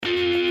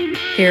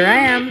Here I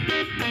am,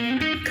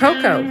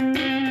 Coco,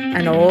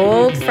 an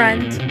old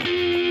friend,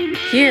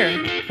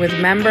 here with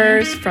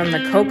members from the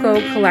Coco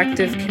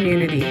Collective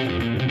community.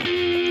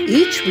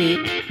 Each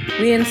week,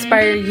 we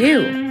inspire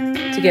you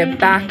to get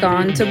back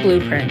onto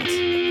Blueprint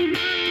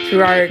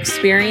through our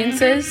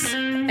experiences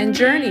and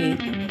journey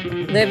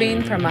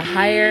living from a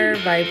higher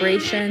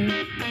vibration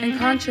and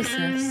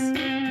consciousness.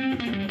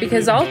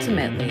 Because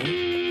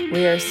ultimately,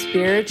 we are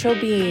spiritual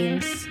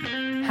beings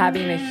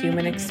having a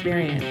human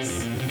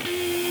experience.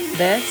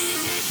 This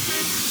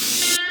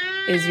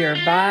is your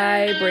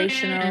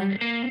vibrational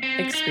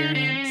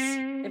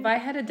experience. If I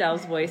had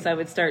Adele's voice, I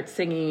would start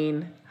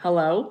singing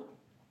hello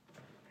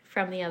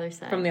from the other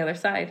side. From the other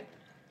side.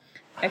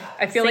 I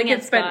feel Sing like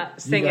it's been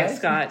Scott. Sing it,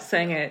 Scott.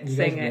 Sing it. You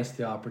Sing guys it. missed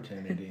the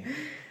opportunity.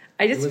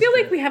 I just feel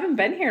like we haven't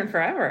been here in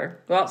forever.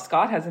 Well,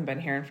 Scott hasn't been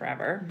here in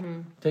forever.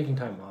 Mm-hmm. Taking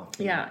time off.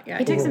 Yeah.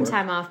 He took some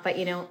time off, but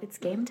it's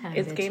game time.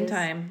 It's bitches. game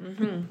time.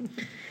 Mm-hmm.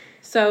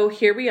 So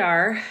here we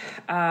are.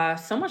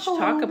 So much to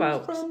talk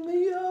about. From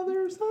the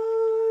other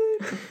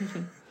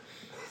side.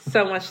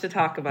 So much to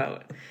talk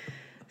about.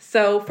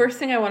 So first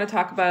thing I want to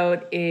talk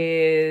about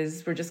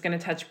is we're just going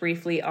to touch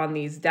briefly on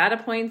these data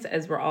points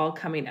as we're all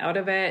coming out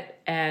of it.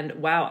 And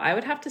wow, I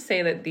would have to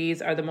say that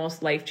these are the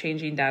most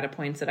life-changing data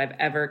points that I've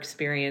ever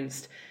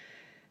experienced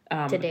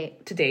to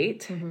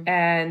date. Mm-hmm.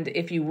 And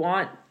if you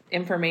want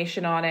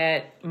information on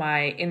it,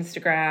 my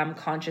Instagram,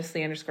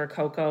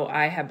 consciously_Coco,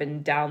 I have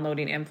been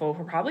downloading info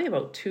for probably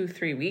about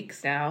 2-3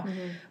 weeks now.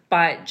 Mm-hmm.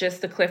 But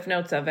just the cliff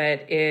notes of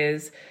it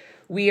is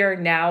we are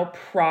now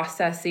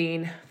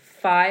processing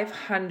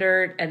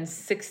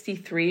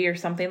 563 or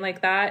something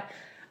like that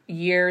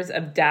years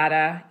of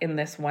data in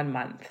this 1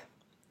 month.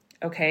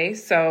 Okay,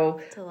 so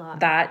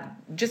that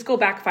just go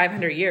back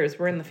 500 years.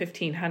 We're in the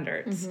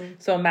 1500s. Mm-hmm.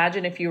 So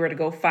imagine if you were to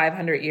go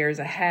 500 years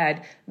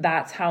ahead,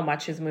 that's how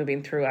much is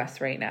moving through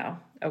us right now.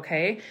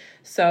 Okay,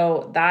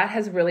 so that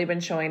has really been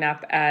showing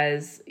up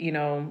as,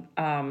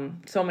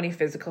 so many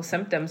physical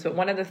symptoms. But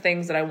one of the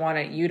things that I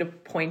wanted you to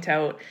point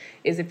out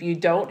is if you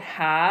don't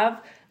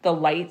have the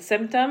light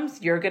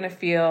symptoms, you're going to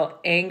feel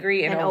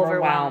angry and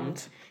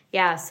overwhelmed.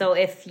 Yeah, so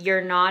if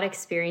you're not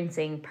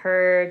experiencing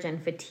purge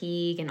and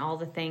fatigue and all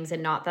the things,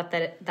 and not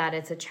that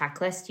it's a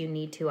checklist, you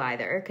need to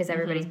either, because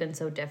everybody's been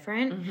so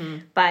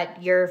different,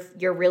 but you're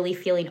really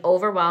feeling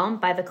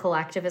overwhelmed by the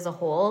collective as a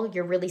whole,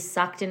 you're really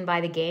sucked in by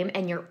the game,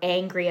 and you're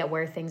angry at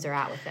where things are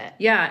at with it.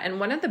 Yeah,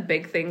 and one of the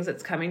big things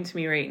that's coming to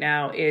me right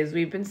now is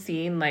we've been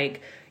seeing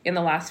in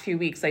the last few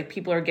weeks,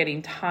 people are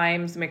getting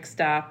times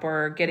mixed up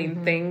or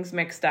getting things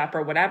mixed up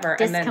or whatever.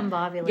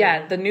 Discombobulated. And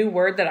then, the new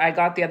word that I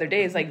got the other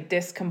day is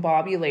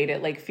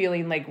discombobulated,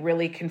 feeling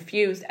really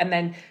confused and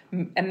then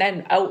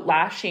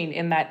outlashing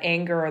in that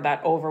anger or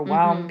that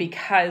overwhelm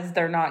because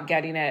they're not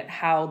getting it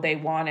how they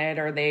want it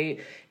or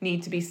they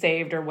need to be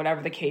saved or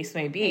whatever the case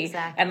may be.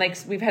 Exactly. And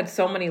we've had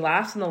so many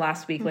laughs in the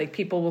last week,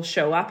 people will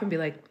show up and be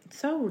like,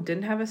 so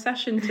didn't have a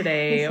session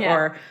today yeah.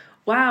 or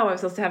wow, I was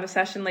supposed to have a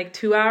session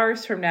 2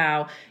 hours from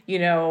now.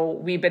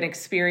 We've been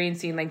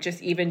experiencing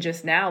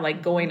just now,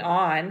 going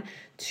on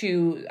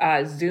to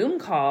Zoom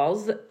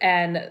calls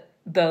and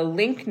the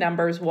link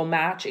numbers will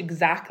match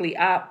exactly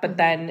up, but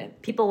then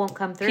people won't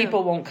come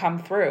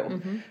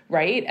through.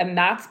 Right? And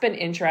that's been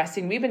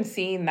interesting. We've been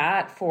seeing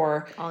that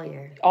for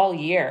all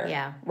year.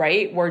 Yeah.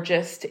 Right? We're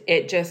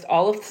it just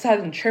all of a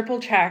sudden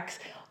triple checks,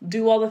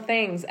 do all the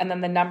things, and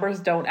then the numbers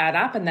don't add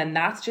up. And then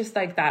that's just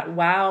that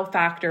wow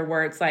factor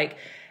where it's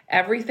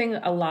everything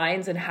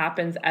aligns and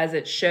happens as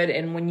it should.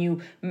 And when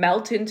you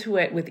melt into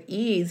it with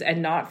ease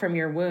and not from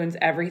your wounds,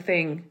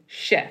 everything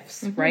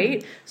shifts,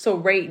 right? So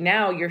right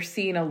now you're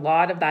seeing a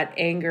lot of that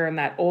anger and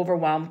that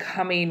overwhelm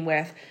coming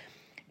with,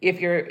 if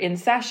you're in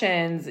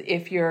sessions,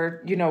 if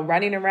you're,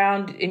 running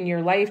around in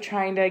your life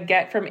trying to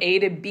get from A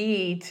to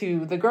B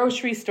to the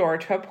grocery store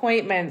to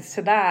appointments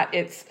to that,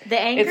 the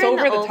anger it's and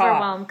over the top.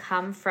 overwhelm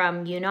come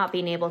from you not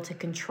being able to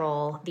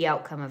control the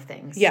outcome of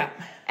things. Yeah.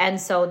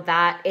 And so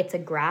that it's a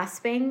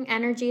grasping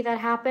energy that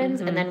happens.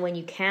 And then when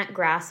you can't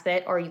grasp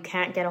it or you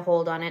can't get a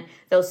hold on it,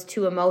 those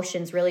two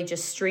emotions really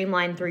just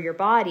streamline through your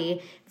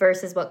body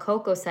versus what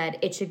Coco said,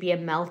 it should be a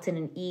melt and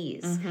an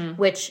ease,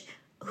 which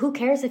who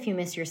cares if you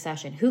miss your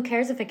session? Who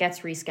cares if it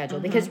gets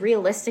rescheduled? Because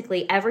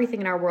realistically,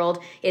 everything in our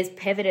world is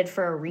pivoted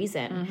for a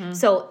reason.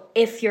 So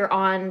if you're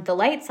on the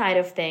light side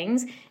of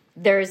things,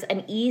 there's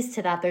an ease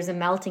to that, there's a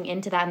melting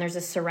into that, and there's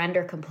a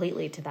surrender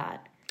completely to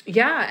that.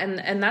 Yeah,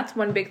 and that's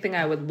one big thing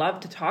I would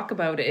love to talk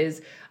about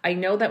is I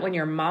know that when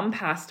your mom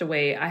passed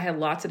away, I had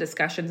lots of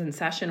discussions in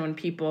session when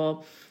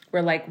people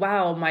were like,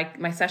 wow,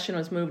 my session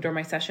was moved or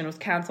my session was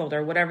canceled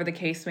or whatever the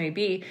case may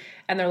be.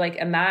 And they're like,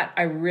 and that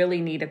I really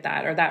needed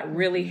that or that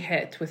really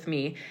hit with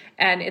me.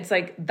 And it's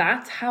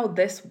that's how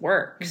this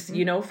works,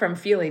 from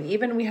feeling.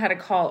 Even we had a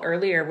call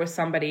earlier with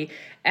somebody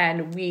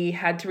and we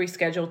had to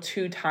reschedule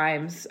 2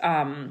 times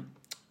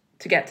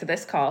to get to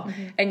this call.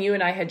 And you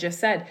and I had just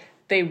said,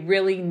 they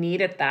really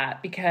needed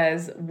that,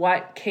 because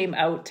what came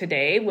out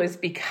today was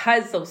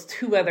because those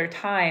 2 other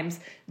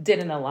times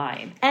didn't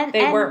align.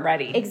 They weren't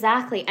ready.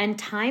 Exactly. And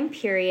time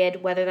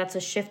period, whether that's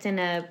a shift in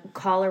a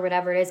call or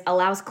whatever it is,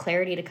 allows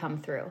clarity to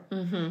come through.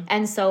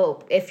 And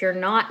so if you're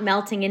not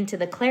melting into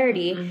the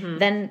clarity,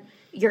 then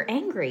you're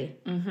angry.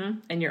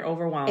 And you're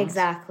overwhelmed.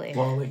 Exactly.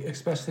 Well, like,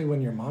 especially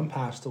when your mom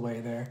passed away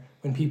there,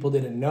 when people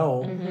didn't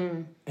know,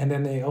 and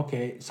then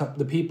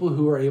the people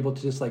who were able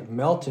to just like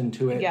melt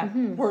into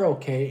it were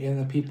okay, and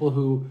the people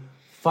who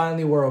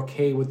finally were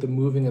okay with the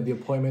moving of the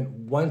appointment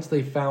once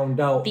they found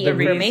out the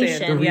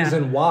information. the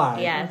reason why.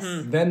 Yes.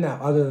 Then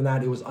other than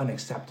that, it was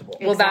unacceptable.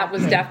 Well, that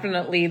was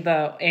definitely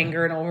the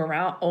anger and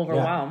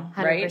overwhelm,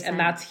 right? 100%. And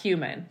that's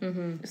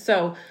human.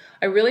 So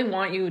I really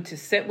want you to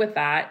sit with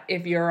that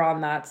if you're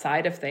on that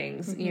side of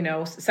things. You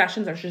know,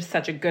 sessions are just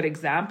such a good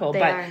example,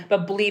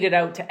 but bleed it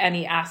out to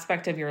any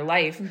aspect of your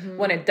life.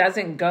 When it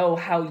doesn't go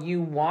how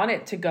you want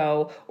it to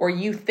go, or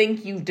you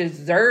think you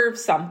deserve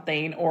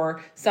something,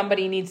 or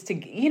somebody needs to,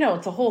 you know,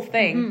 it's a whole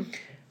thing.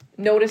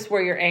 Notice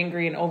where you're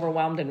angry and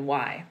overwhelmed and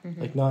why.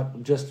 Like,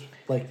 not just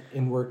like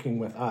in working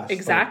with us.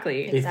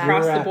 Exactly. Like, if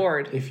Across you're the at-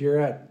 board. If you're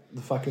at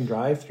the fucking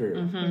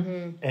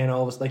drive-through and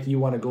all of a sudden, like, you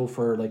want to go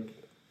for like,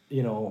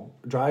 you know,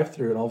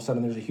 drive-through, and all of a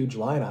sudden there's a huge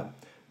lineup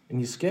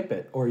and you skip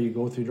it, or you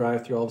go through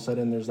drive-through, all of a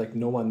sudden there's like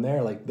no one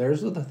there. Like,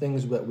 those are the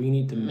things that we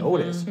need to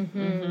notice,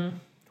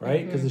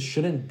 right? Because it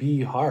shouldn't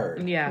be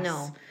hard. Yes.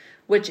 No.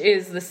 Which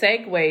is the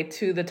segue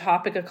to the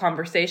topic of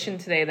conversation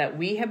today that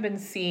we have been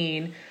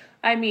seeing,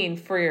 I mean,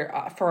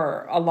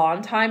 for a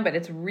long time, but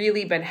it's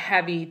really been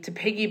heavy to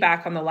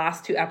piggyback on the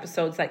last 2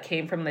 episodes that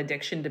came from the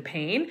addiction to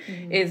pain,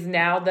 is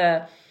now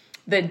the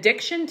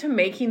addiction to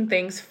making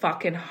things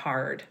fucking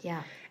hard.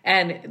 Yeah.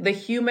 And the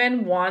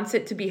human wants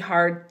it to be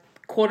hard,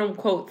 quote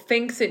unquote,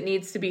 thinks it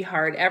needs to be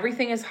hard.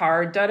 Everything is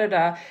hard,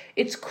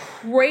 It's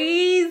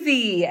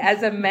crazy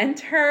as a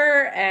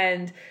mentor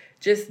and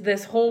just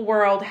this whole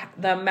world,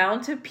 the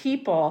amount of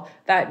people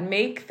that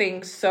make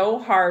things so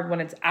hard when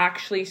it's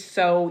actually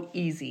so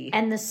easy.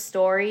 And the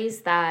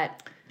stories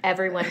that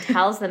everyone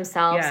tells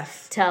themselves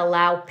Yes. to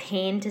allow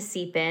pain to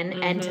seep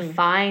in and to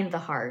find the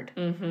hard,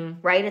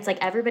 right? It's like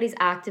everybody's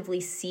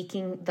actively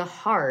seeking the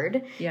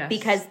hard Yes.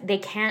 because they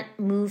can't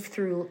move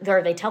through,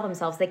 or they tell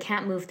themselves they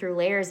can't move through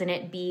layers and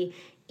it be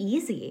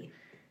easy.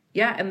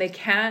 Yeah, and they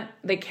can't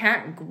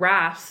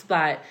grasp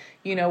that,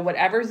 you know,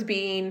 whatever's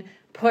being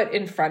put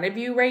in front of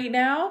you right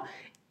now,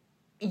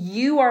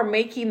 you are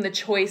making the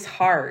choice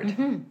hard.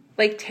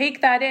 Like, take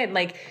that in.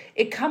 Like,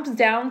 it comes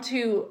down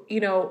to, you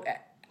know,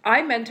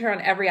 I mentor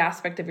on every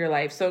aspect of your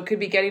life. So it could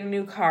be getting a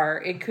new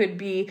car. It could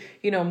be,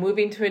 you know,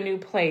 moving to a new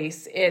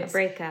place. It's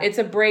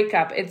a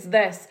breakup. It's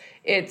this.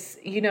 It's,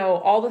 you know,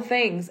 all the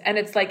things. And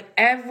it's like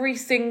every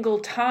single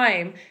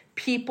time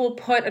people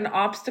put an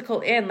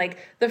obstacle in, like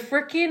the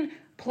freaking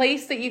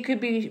place that you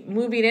could be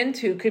moving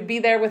into could be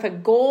there with a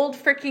gold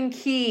freaking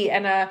key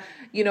and a,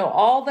 you know,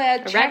 all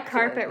that red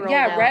carpet rolled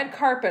out. red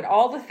carpet,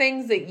 all the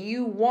things that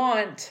you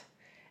want,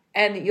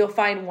 and you'll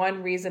find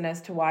one reason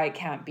as to why it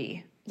can't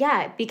be.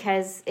 Yeah,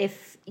 because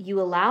if you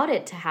allowed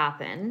it to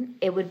happen,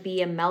 it would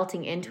be a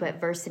melting into it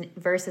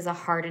versus a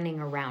hardening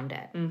around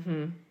it.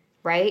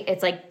 Right?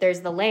 It's like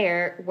there's the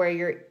layer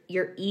where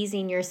you're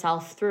easing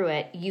yourself through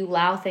it. You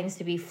allow things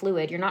to be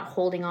fluid. You're not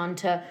holding on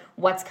to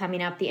what's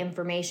coming up, the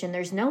information.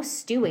 There's no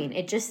stewing.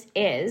 It just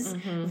is,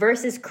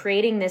 versus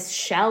creating this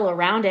shell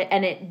around it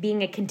and it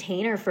being a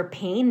container for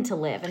pain to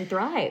live and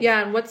thrive.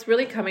 Yeah, and what's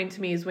really coming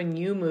to me is when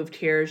you moved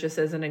here, just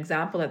as an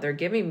example that they're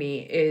giving me,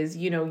 is,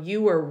 you know,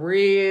 you were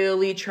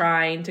really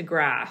trying to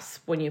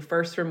grasp when you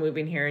first were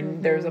moving here,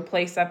 and there's a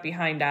place up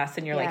behind us,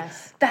 and you're like,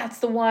 that's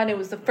the one, it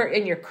was the first,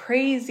 and you're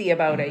crazy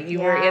about it.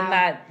 You were in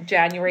that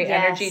January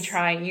energy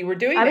trying, you were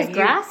doing I was it.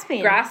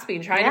 grasping,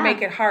 trying to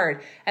make it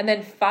hard. And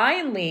then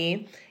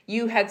finally,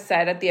 you had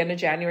said at the end of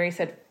January,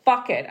 said,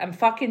 fuck it, I'm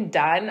fucking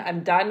done.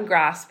 I'm done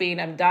grasping.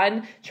 I'm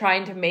done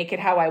trying to make it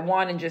how I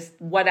want and just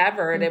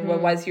whatever it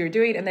was you're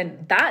doing. And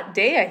then that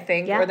day, I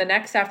think, or the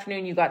next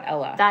afternoon, you got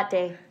Ella. That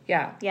day.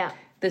 Yeah. Yeah.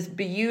 This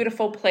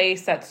beautiful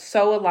place that's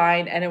so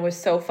aligned, and it was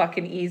so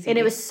fucking easy. And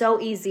it was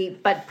so easy.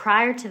 But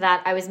prior to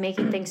that, I was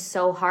making things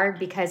so hard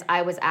because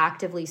I was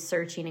actively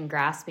searching and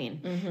grasping.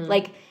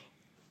 Like,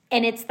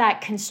 and it's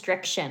that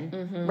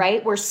constriction,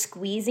 right? We're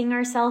squeezing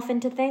ourselves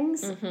into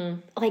things.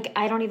 Like,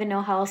 I don't even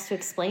know how else to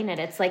explain it.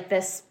 It's like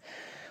this.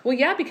 Well,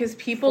 yeah, because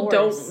people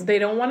force.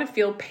 don't want to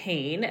feel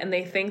pain, and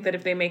they think that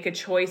if they make a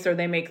choice or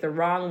they make the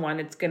wrong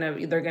one,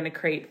 they're gonna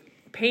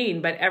create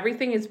pain. But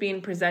everything is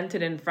being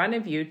presented in front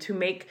of you to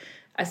make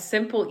a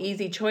simple,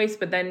 easy choice,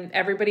 but then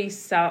everybody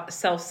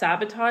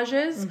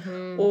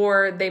self-sabotages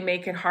or they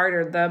make it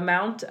harder. The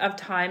amount of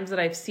times that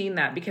I've seen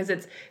that, because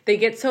they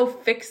get so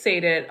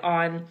fixated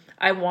on,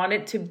 I want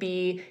it to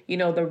be, you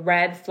know, the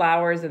red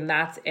flowers and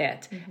that's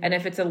it. And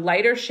if it's a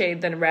lighter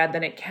shade than red,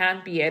 then it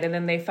can't be it. And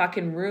then they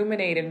fucking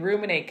ruminate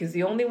because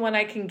the only one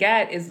I can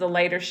get is the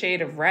lighter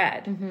shade of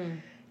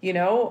red, you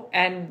know?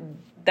 And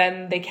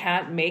then they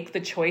can't make the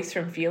choice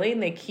from feeling.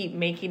 They keep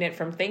making it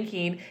from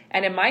thinking.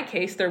 And in my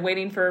case, they're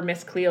waiting for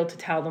Miss Cleo to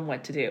tell them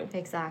what to do.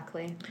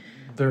 Exactly.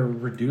 They're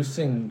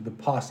reducing the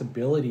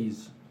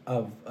possibilities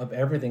of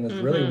everything is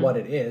really what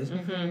it is,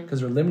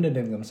 because they're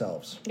limiting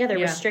themselves. Yeah, they're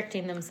Yeah.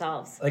 restricting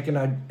themselves. Like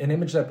an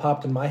image that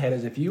popped in my head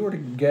is if you were to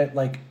get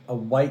like a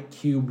white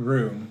cube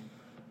room,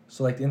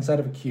 so like the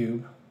inside of a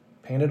cube,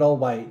 painted all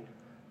white,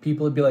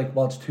 people would be like,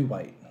 well, it's too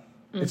white.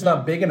 It's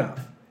not big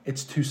enough.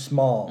 It's too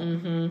small,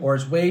 or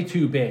it's way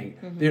too big.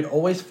 They'd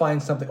always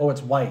find something. Oh,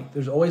 it's white.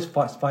 There's always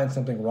find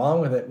something wrong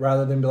with it,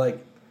 rather than be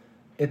like,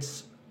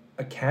 it's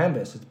a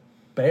canvas. It's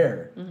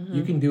bare.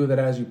 You can do with it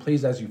as you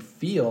please, as you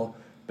feel.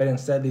 But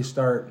instead, they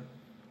start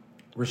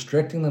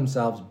restricting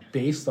themselves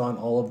based on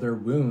all of their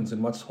wounds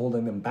and what's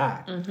holding them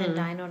back. And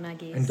dino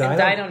nuggies. And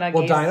dino nuggies.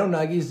 Well, dino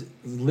nuggies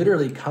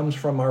literally comes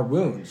from our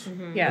wounds.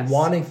 Yes. And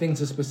wanting things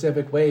a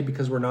specific way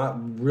because we're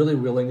not really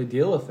willing to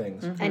deal with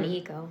things. And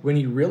ego. When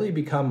you really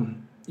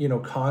become,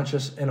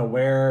 conscious and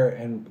aware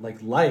and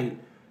like light,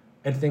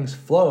 and things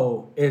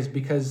flow, is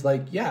because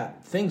like, yeah,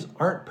 things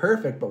aren't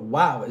perfect, but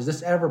wow, is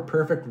this ever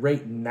perfect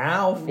right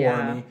now for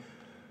me?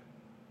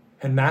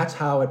 And that's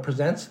how it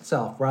presents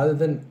itself. Rather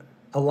than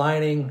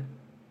aligning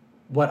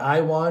what I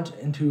want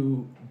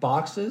into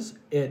boxes,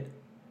 it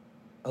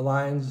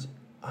aligns.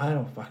 I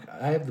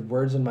have the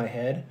words in my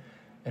head,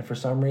 and for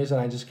some reason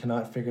I just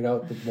cannot figure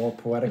out the more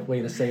poetic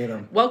way to say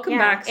them. Welcome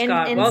back,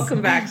 Scott.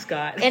 Welcome back,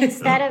 Scott.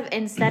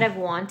 instead of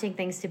wanting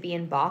things to be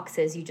in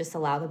boxes, you just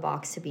allow the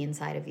box to be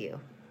inside of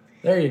you.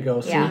 There you go.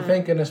 See, Yeah.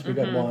 thank goodness we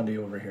got Wandy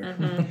over here.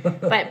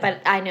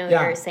 But I know what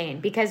Yeah. you're saying,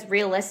 because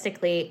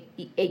realistically,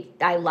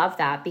 I love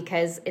that,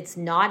 because it's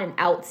not an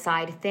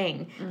outside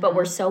thing, but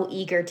we're so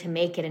eager to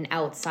make it an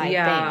outside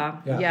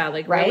thing. Yeah,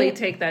 like Right? really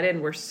take that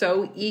in. We're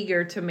so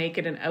eager to make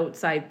it an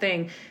outside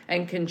thing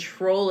and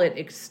control it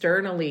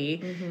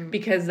externally,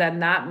 because then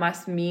that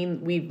must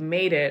mean we've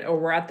made it, or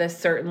we're at this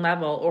certain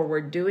level, or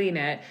we're doing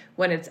it,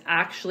 when it's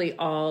actually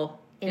all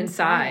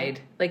inside.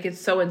 Like it's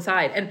so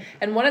inside.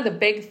 And one of the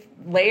big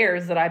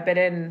layers that I've been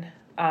in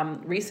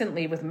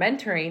recently with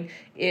mentoring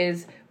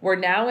is we're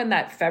now in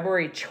that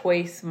February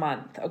choice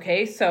month.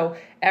 Okay. So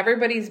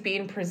everybody's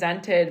being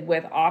presented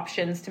with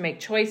options to make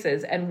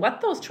choices, and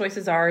what those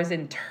choices are is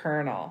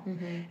internal.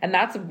 And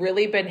that's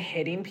really been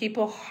hitting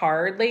people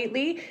hard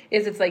lately,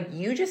 is it's like,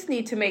 you just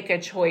need to make a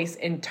choice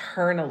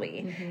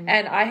internally.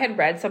 And I had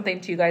read something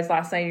to you guys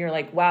last night, and you're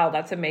like, wow,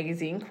 that's a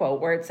magazine quote,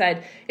 where it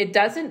said, it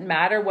doesn't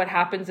matter what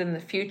happens in the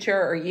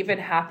future or even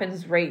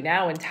happens right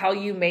now, until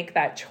you make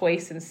that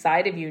choice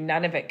inside of you,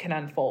 none of it can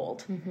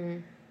unfold.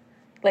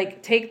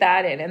 Like, take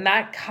that in. And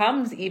that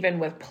comes even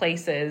with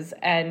places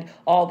and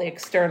all the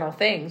external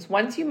things.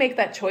 Once you make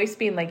that choice,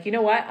 being like, you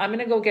know what, I'm going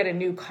to go get a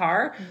new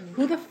car.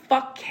 Who the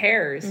fuck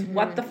cares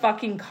what the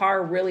fucking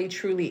car really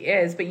truly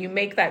is? But you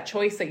make that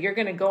choice that you're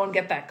going to go and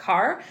get that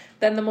car,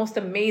 then the most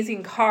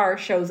amazing car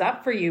shows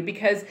up for you,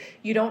 because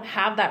you don't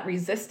have that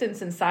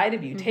resistance inside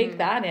of you. Take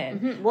that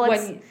in.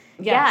 Well,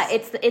 Yes.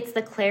 it's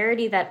the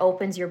clarity that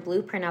opens your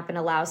blueprint up and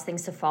allows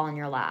things to fall in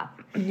your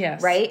lap.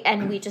 Yes. Right?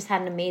 And we just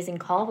had an amazing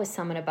call with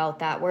someone about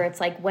that, where it's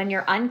like, when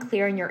you're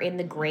unclear and you're in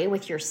the gray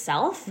with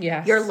yourself,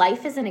 Yes. your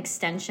life is an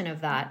extension of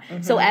that.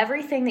 So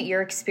everything that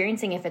you're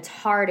experiencing, if it's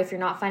hard, if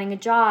you're not finding a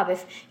job,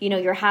 if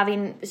you're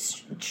having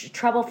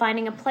trouble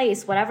finding a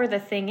place, whatever the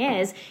thing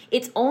is,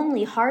 it's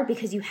only hard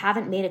because you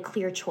haven't made a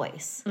clear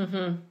choice.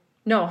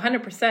 No,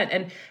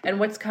 100%. And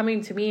what's coming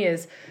to me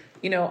is,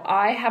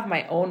 I have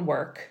my own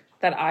work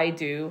that I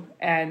do,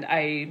 and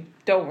I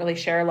don't really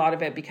share a lot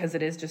of it because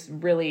it is just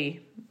really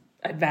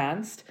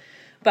advanced.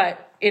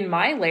 But in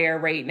my layer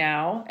right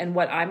now, and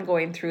what I'm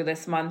going through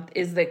this month,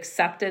 is the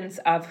acceptance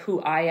of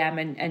who I am,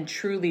 and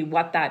truly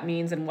what that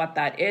means and what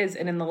that is.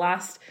 And in the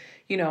last,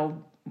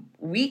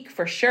 week,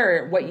 for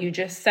sure, what you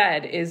just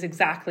said is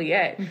exactly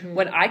it.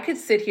 When I could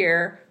sit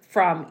here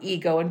from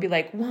ego and be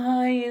like,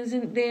 why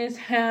isn't this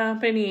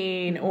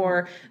happening?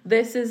 Or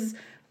this is,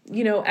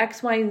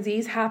 X, Y, and Z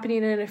is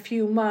happening in a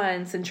few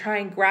months, and try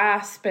and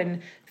grasp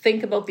and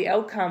think about the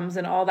outcomes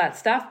and all that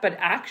stuff. But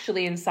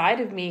actually inside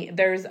of me,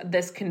 there's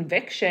this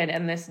conviction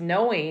and this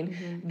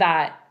knowing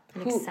that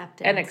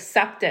an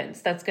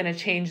acceptance that's going to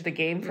change the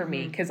game for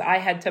me, because I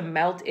had to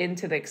melt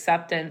into the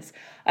acceptance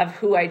of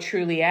who I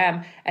truly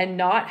am, and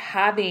not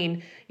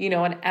having,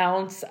 an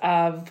ounce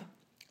of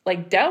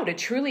like doubt. It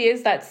truly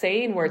is that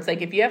saying where it's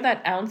like, if you have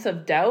that ounce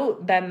of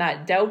doubt, then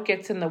that doubt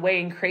gets in the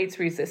way and creates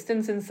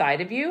resistance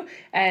inside of you.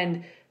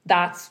 And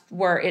that's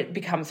where it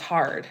becomes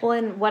hard. Well,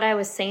 and what I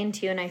was saying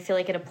to you, and I feel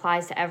like it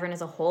applies to everyone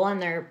as a whole on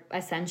their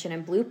ascension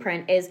and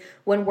blueprint, is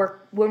when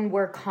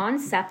we're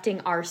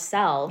concepting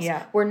ourselves,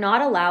 we're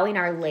not allowing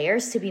our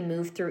layers to be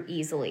moved through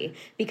easily,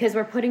 because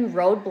we're putting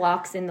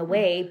roadblocks in the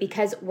way,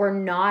 because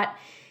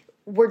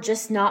we're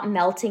just not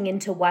melting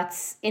into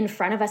what's in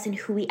front of us and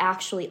who we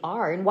actually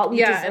are and what we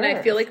deserve. And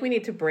I feel like we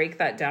need to break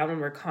that down when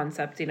we're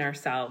concepting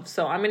ourselves.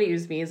 So I'm going to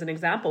use me as an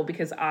example,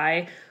 because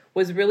I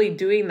was really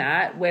doing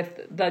that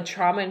with the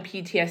trauma and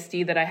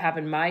PTSD that I have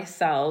in my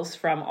cells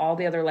from all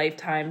the other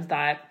lifetimes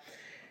that,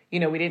 we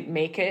didn't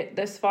make it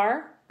this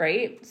far,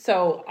 right?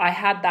 So I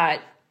had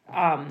that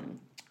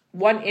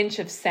 1 inch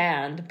of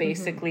sand,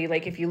 basically.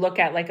 Like if you look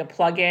at like a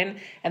plug-in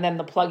and then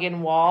the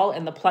plug-in wall,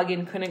 and the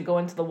plug-in couldn't go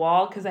into the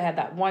wall because I had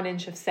that 1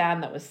 inch of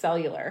sand that was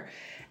cellular.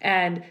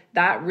 And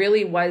that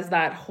really was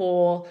that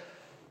whole,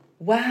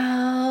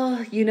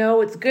 well, you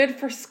know, it's good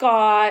for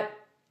Scott.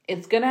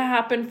 It's going to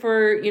happen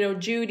for, you know,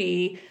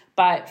 Judy.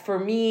 But for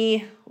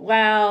me,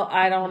 well,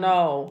 I don't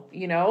know.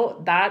 You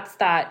know, that's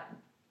that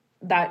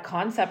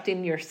concept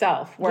in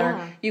yourself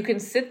where you can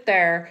sit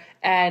there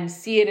and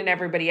see it in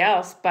everybody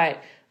else.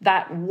 But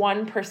that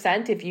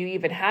 1%, if you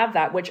even have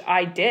that, which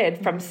I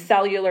did from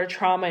cellular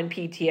trauma and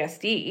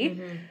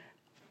PTSD,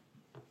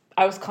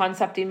 I was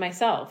concepting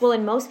myself. Well,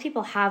 and most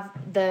people have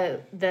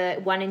the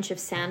 1 inch of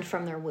sand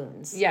from their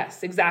wounds.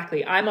 Yes,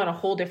 exactly. I'm on a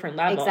whole different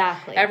level.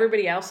 Exactly.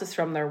 Everybody else is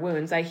from their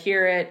wounds. I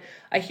hear it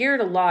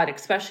a lot,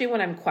 especially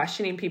when I'm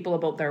questioning people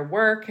about their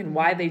work and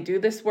why they do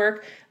this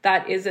work.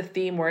 That is a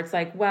theme where it's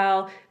like,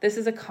 well, this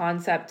is a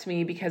concept to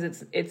me because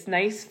it's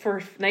nice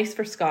for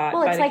Scott.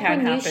 Well, it's but like it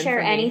can't when you happen share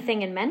for me.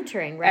 anything in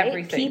mentoring, right?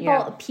 Everything,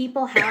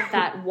 People have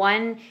that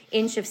 1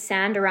 inch of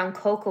sand around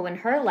Coco in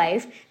her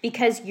life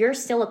because you're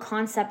still a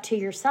concept to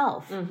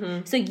yourself.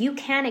 So you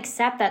can't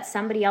accept that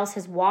somebody else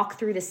has walked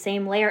through the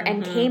same layer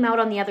and came out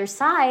on the other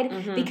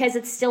side because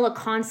it's still a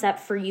concept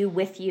for you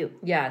with you.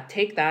 Yeah,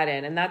 take that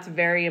in. And that's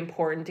very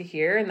important to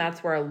hear. And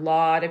that's where a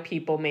lot of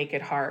people make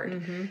it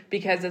hard.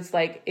 Because it's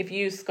like, if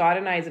you use Scott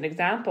and I as an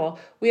example,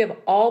 we have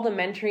all the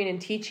mentoring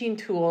and teaching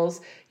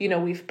tools. You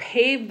know, we've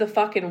paved the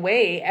fucking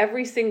way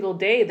every single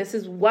day. This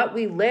is what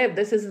we live.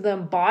 This is the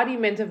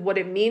embodiment of what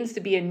it means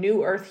to be a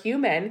new earth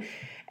human.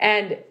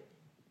 And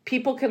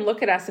people can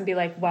look at us and be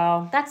like,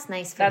 well, that's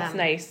nice for them. That's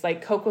nice.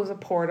 Like Coco's a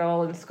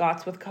portal and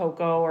Scott's with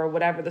Coco or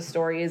whatever the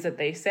story is that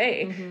they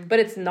say. But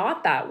it's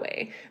not that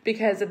way,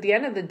 because at the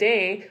end of the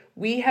day,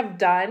 we have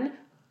done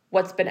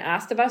what's been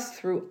asked of us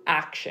through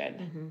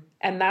action.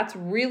 And that's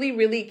really,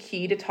 really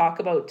key to talk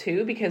about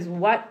too, because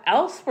what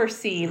else we're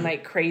seeing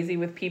like crazy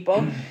with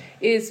people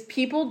is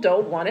people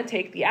don't want to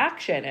take the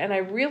action. And I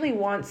really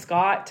want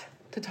Scott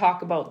to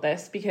talk about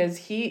this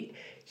because you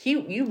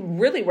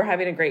really were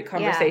having a great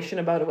conversation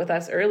about it with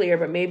us earlier,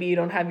 but maybe you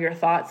don't have your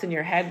thoughts in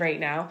your head right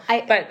now.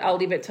 But I'll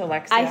leave it to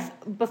Alexia.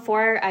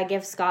 Before I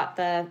give Scott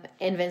the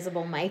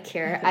invisible mic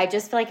here, I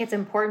just feel like it's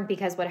important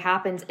because what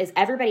happens is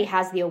everybody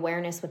has the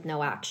awareness with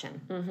no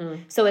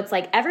action. So it's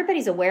like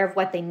everybody's aware of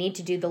what they need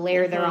to do, the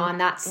layer they're on,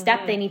 that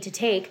step they need to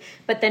take,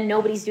 but then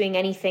nobody's doing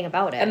anything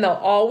about it. And they'll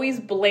always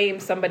blame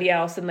somebody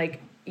else, and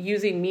like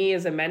using me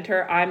as a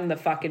mentor, I'm the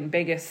fucking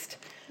biggest...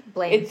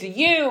 blame. It's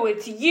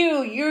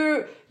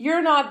you.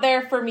 You're not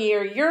there for me,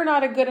 or you're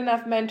not a good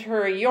enough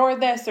mentor, or you're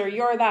this or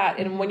you're that.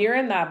 And when you're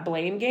in that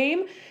blame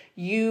game,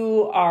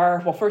 you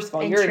are, well, first of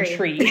all, you're a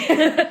tree.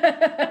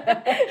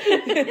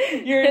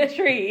 You're a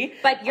tree.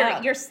 But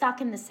you're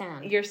stuck in the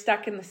sand. You're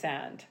stuck in the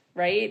sand,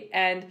 right?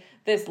 And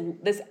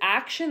this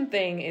action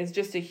thing is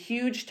just a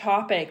huge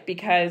topic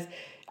because,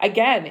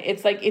 again,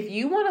 it's like if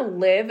you want to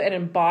live and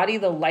embody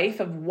the life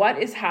of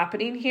what is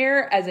happening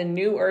here as a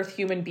new earth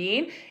human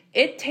being,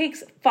 it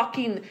takes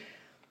fucking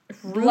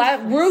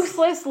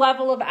ruthless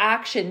level of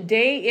action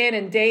day in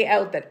and day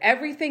out, that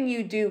everything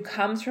you do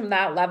comes from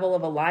that level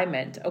of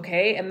alignment,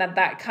 okay? And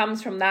that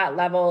comes from that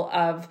level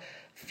of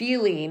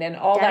feeling and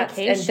all that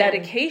and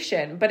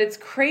dedication. But it's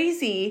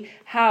crazy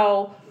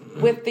how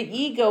with the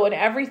ego and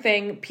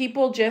everything,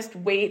 people just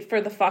wait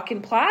for the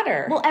fucking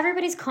platter. Well,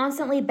 everybody's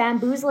constantly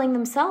bamboozling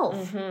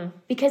themselves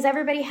because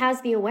everybody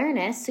has the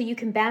awareness, so you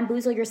can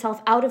bamboozle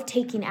yourself out of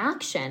taking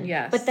action.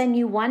 Yes. But then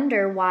you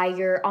wonder why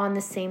you're on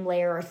the same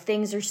layer, or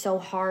things are so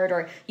hard,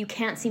 or you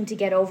can't seem to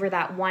get over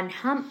that one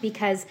hump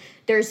because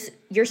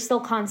you're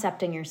still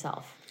concepting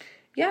yourself.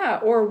 Yeah,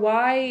 or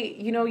why,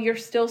 you're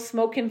still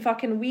smoking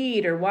fucking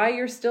weed, or why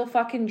you're still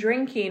fucking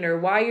drinking, or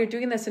why you're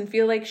doing this and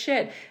feel like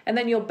shit. And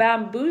then you'll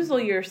bamboozle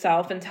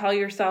yourself and tell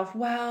yourself,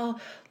 well,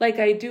 like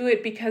I do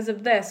it because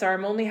of this, or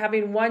I'm only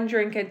having one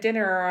drink at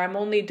dinner, or I'm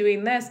only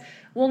doing this.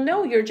 Well,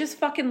 no, you're just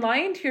fucking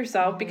lying to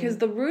yourself because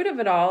the root of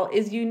it all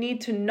is you need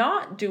to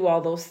not do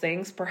all those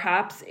things,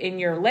 perhaps in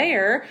your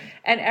layer,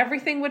 and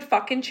everything would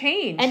fucking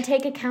change. And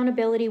take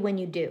accountability when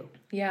you do.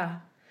 Yeah.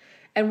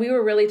 And we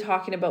were really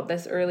talking about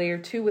this earlier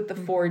too with the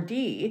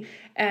 4D.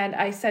 And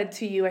I said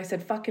to you,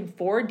 fucking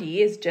 4D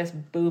is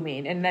just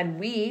booming. And then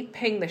we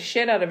ping the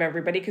shit out of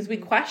everybody because we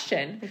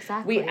question.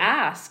 Exactly. We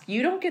ask.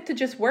 You don't get to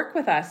just work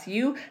with us.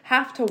 You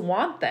have to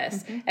want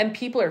this. And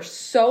people are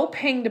so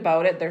pinged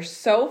about it. They're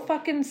so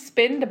fucking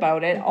spinned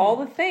about it. All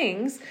the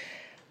things.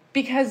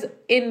 Because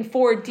in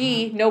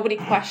 4D, nobody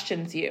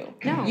questions you.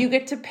 No. You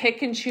get to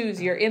pick and choose.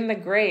 You're in the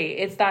gray.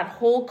 It's that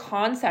whole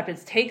concept.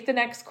 It's take the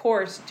next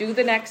course, do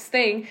the next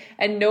thing,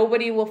 and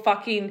nobody will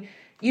fucking...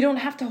 You don't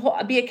have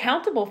to be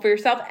accountable for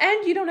yourself,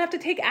 and you don't have to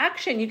take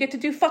action. You get to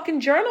do fucking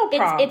journal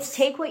prompts. It's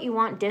take what you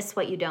want, diss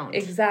what you don't.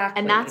 Exactly.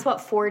 And that's what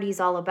 4D is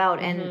all about.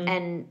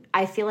 And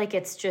I feel like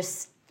it's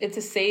just... It's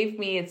a save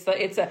me. It's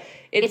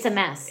a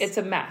mess. It's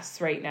a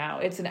mess right now.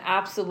 It's an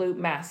absolute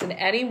mess. And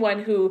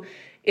anyone who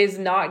is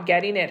not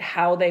getting it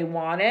how they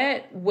want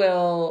it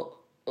will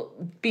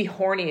be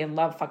horny and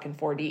love fucking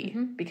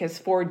 4D because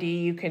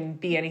 4D you can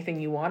be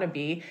anything you want to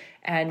be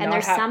and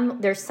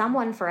there's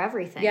someone for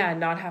everything. Yeah, and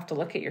not have to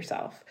look at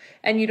yourself.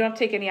 And you don't have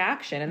to take any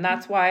action. And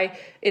that's why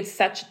it's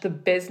such the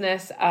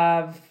business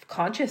of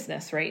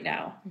consciousness right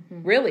now.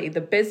 Really,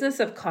 the business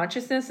of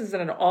consciousness is at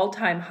an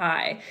all-time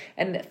high.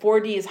 And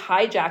 4D is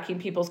hijacking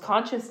people's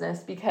consciousness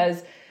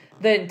because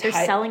they're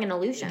selling an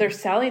illusion. They're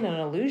selling an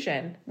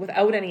illusion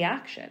without any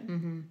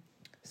action.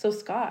 So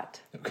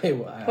Scott, Okay,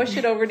 well, push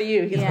it over to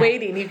you. He's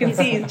waiting. You can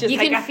see he's just you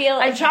like, can feel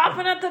I'm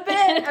chomping at the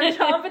bit. I'm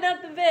chomping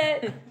at the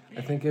bit.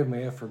 I think I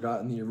may have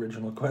forgotten the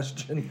original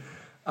question.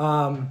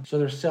 So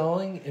they're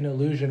selling an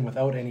illusion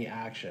without any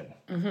action.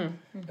 And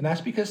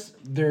that's because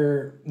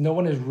no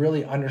one is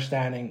really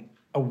understanding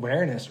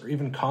awareness or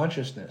even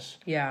consciousness.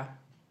 Yeah.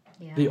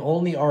 They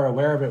only are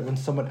aware of it when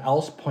someone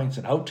else points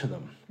it out to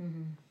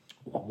them.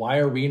 Why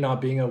are we not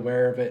being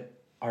aware of it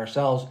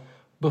ourselves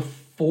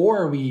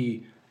before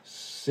we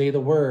say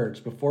the words,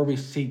 before we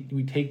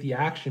take the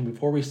action,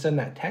 before we send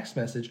that text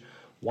message?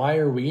 Why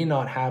are we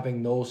not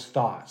having those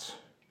thoughts?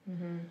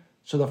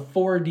 So the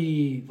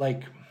 4D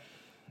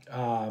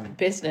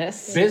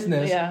business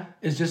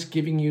is just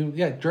giving you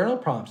journal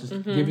prompts.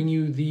 It's giving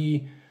you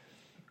the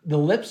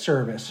lip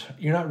service.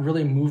 You're not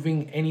really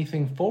moving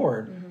anything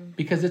forward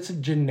because it's a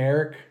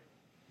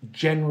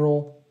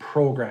general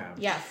program.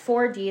 Yeah,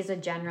 4D is a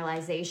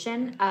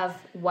generalization of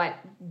what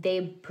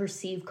they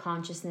perceive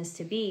consciousness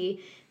to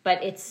be,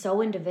 but it's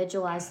so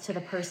individualized to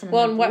the person.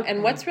 Well,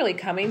 and what's really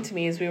coming to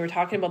me as we were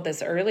talking about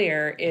this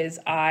earlier is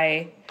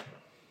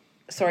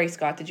sorry,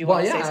 Scott, did you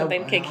want to say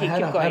something? Okay, keep going. I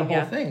had a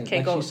whole thing, okay,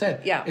 like go. you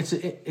said. Yeah.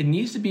 It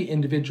needs to be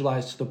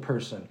individualized to the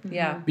person.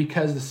 Yeah.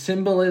 Because the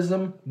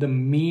symbolism, the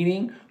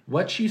meaning,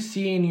 what you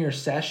see in your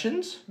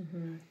sessions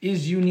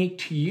is unique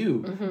to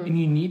you. And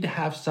you need to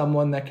have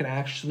someone that can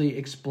actually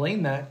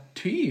explain that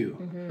to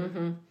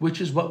you,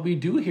 which is what we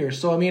do here.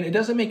 So, I mean, it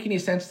doesn't make any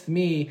sense to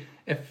me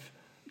if,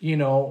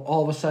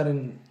 all of a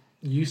sudden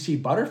you see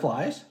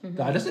butterflies.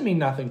 That doesn't mean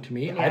nothing to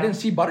me. Yeah. I didn't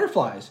see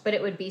butterflies. But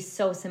it would be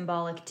so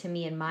symbolic to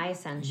me in my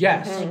ascension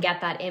Yes. to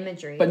get that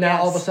imagery. But now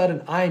all of a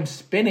sudden I'm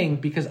spinning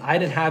because I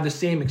didn't have the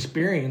same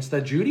experience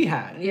that Judy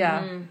had.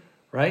 Yeah.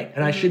 Right?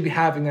 And I should be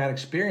having that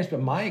experience,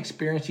 but my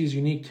experience is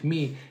unique to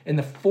me. And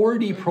the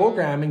 4D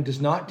programming does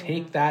not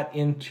take that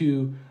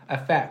into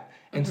effect.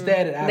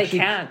 Instead, it actually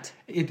can't.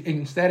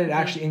 It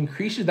actually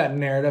increases that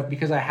narrative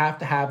because I have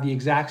to have the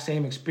exact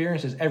same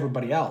experience as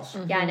everybody else.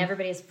 Yeah, and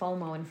everybody has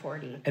FOMO in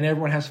 4D. And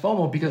everyone has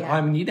FOMO because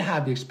I need to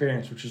have the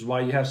experience, which is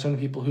why you have so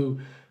many people who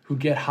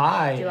get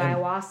high. Do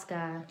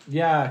ayahuasca.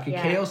 Yeah,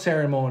 cacao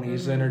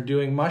ceremonies and are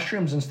doing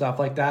mushrooms and stuff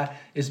like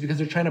that is because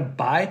they're trying to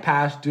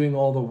bypass doing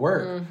all the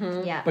work.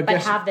 Yeah, But but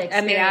guess- have the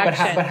and the experience.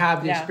 action. But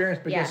have the Yeah.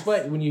 experience. But Yes. guess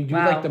what? When you do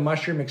Wow. like the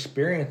mushroom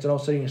experience and all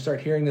of a sudden you start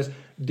hearing this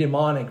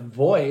demonic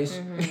voice,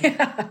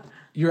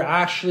 you're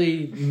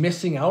actually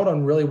missing out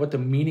on really what the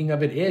meaning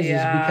of it is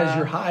because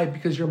you're high,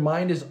 because your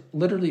mind is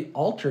literally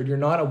altered. You're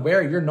not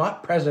aware. You're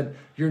not present.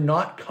 You're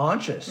not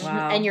conscious.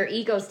 Wow. And your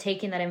ego's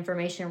taking that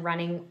information,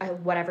 running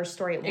whatever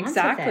story it wants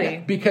Exactly. with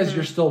it. Because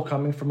you're still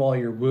coming from all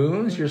your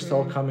wounds. You're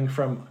still coming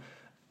from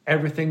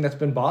everything that's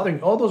been bothering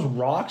you. All those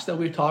rocks that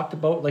we talked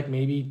about like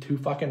maybe 2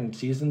 fucking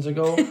seasons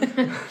ago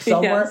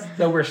somewhere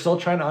that we're still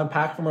trying to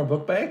unpack from our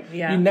book bag.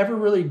 Yeah. You never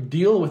really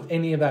deal with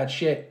any of that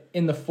shit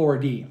in the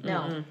 4D.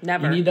 No.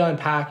 Never. You need to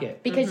unpack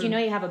it. Because you know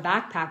you have a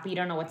backpack, but you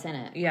don't know what's in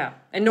it. Yeah.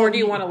 And nor do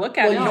you want to look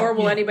at it, nor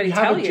will anybody you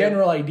tell have a you.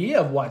 general idea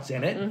of what's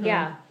in it.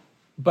 Yeah.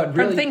 But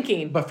really,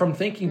 thinking. But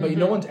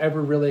no one's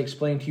ever really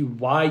explained to you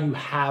why you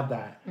have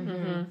that.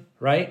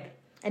 Right?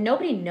 And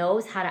nobody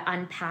knows how to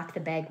unpack the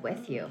bag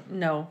with you.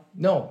 No.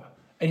 No.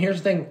 And here's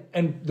the thing,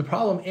 and the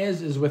problem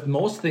is with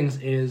most things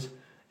is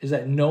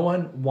that no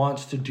one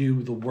wants to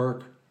do the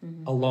work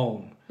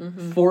alone.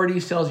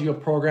 4D sells you a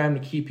program to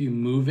keep you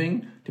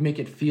moving, to make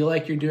it feel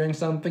like you're doing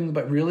something,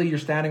 but really you're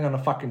standing on a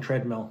fucking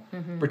treadmill,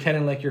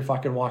 pretending like you're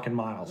fucking walking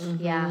miles.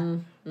 Yeah.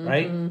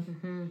 Right?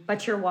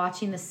 But you're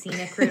watching the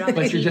scenic route on the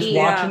But TV. you're just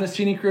watching the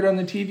scenic route on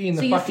the TV and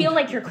So the you fucking... feel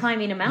like you're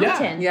climbing a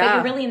mountain, Yeah. but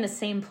you're really in the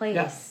same place.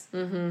 Yes.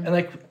 And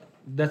like,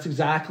 that's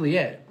exactly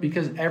it.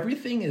 Because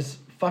everything is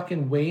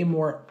fucking way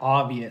more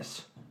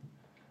obvious.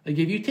 Like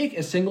if you take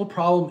a single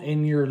problem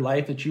in your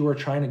life that you were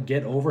trying to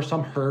get over,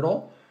 some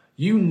hurdle,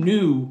 you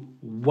knew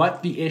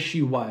what the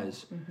issue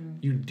was.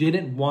 You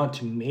didn't want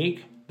to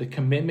make the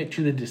commitment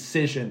to the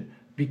decision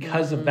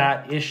because of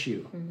that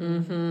issue.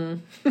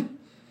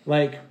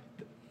 Like,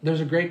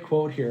 there's a great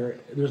quote here.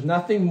 There's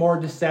nothing more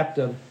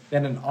deceptive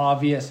than an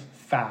obvious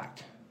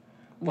fact.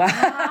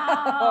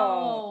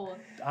 Wow.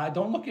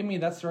 Don't look at me.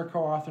 That's Sir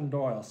Arthur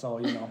Doyle.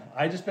 So,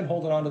 I just been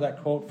holding on to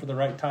that quote for the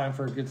right time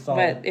for a good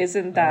solid But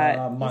isn't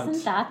that months.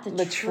 Isn't that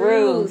the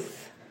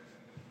truth?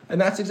 And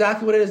that's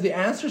exactly what it is. The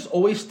answer's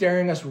always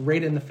staring us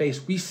right in the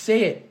face. We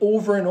say it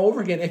over and over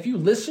again. If you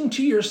listen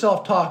to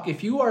yourself talk,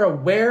 if you are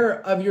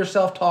aware of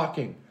yourself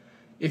talking,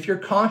 if you're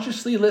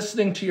consciously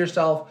listening to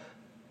yourself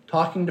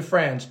talking to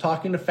friends,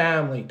 talking to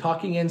family,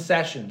 talking in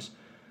sessions,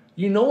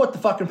 you know what the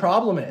fucking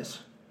problem is.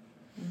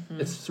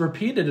 It's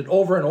repeated it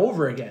over and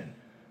over again.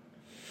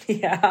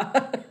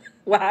 Yeah.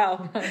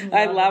 Wow.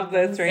 I love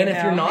this right now. And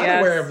if you're not Yes.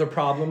 aware of the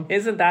problem,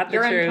 Isn't that the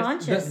You're truth?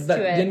 unconscious to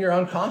then it. you're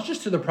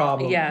unconscious to the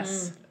problem.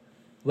 Yes.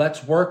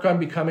 Let's work on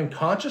becoming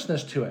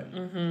consciousness to it.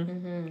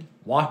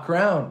 Walk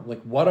around.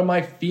 Like, what am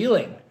I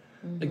feeling?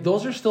 Like,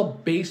 those are still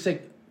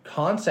basic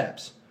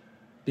concepts.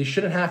 They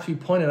shouldn't have to be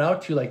pointed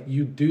out to you. Like,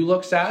 you do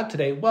look sad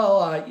today. Well,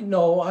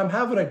 I'm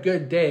having a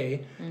good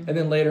day. And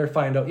then later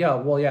find out,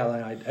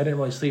 I didn't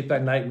really sleep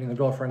that night. Me and the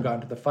girlfriend got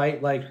into the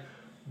fight. Like,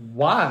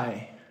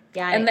 why?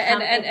 Yeah,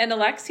 And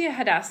Alexia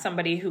had asked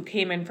somebody who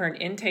came in for an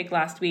intake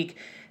last week,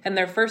 and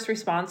their first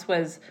response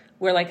was,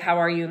 we're like, how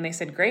are you? And they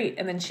said, great.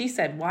 And then she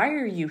said, why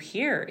are you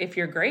here if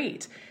you're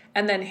great?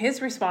 And then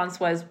his response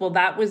was, well,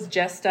 that was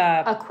just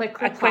a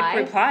quick reply.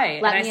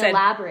 and Let I me said,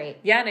 elaborate.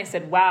 Yeah, and I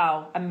said,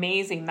 wow,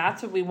 amazing.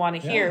 That's what we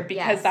want to hear, because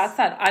Yes. that's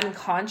that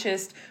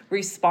unconscious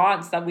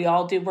response that we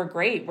all do. We're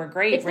great. We're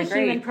great. It's we're the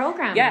great. human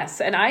programming.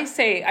 Yes. And I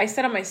said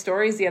on my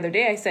stories the other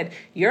day, I said,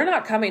 you're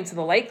not coming to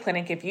the light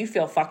clinic if you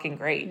feel fucking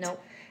great.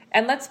 Nope.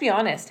 And let's be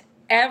honest,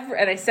 and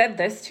I said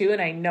this too, and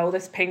I know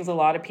this pings a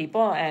lot of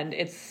people, and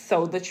it's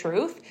so the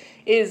truth,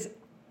 is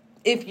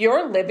if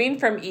you're living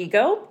from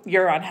ego,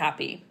 you're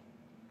unhappy.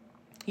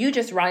 You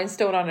just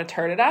rhinestone on a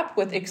turn it up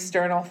with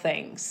external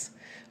things.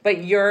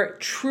 But you're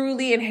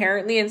truly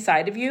inherently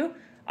inside of you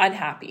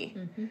unhappy.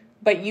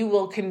 But you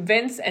will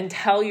convince and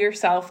tell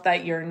yourself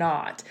that you're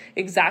not.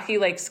 Exactly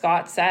like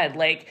Scott said,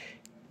 like,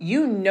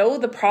 you know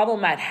the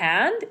problem at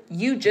hand,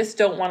 you just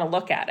don't want to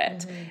look at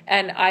it.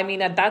 And I mean,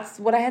 that's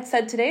what I had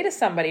said today to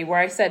somebody, where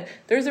I said,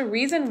 there's a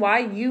reason why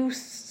you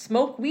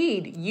smoke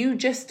weed. You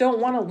just don't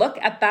want to look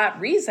at that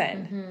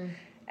reason.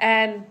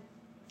 And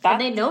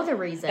they know the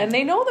reason. And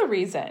they know the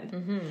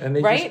reason. And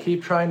they Right? just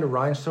keep trying to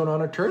rhinestone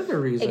on a turd the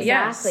reason.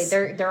 Exactly. Yes.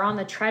 They're on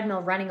the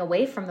treadmill running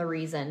away from the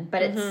reason,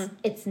 but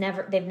it's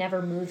never they've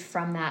never moved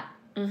from that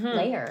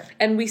layer.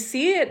 And we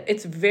see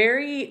it's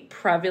very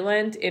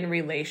prevalent in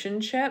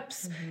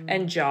relationships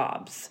and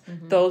jobs.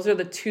 Those are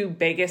the two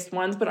biggest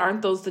ones, but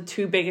aren't those the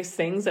two biggest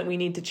things that we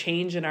need to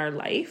change in our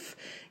life?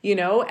 You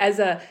know,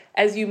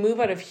 as you move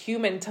out of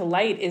human to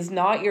light, is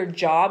not your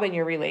job and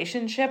your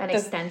relationship An the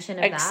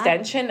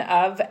extension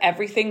of that?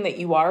 everything that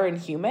you are in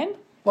human?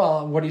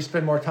 Well, what do you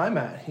spend more time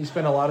at? You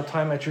spend a lot of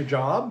time at your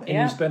job, and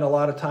Yeah. you spend a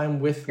lot of time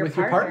with your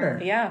partner.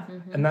 Yeah.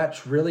 And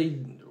that's really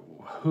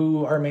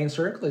who our main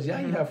circle is. Yeah,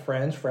 you have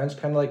friends. Friends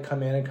kind of like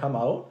come in and come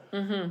out,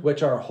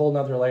 which are a whole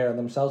nother layer of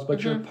themselves.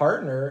 But your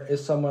partner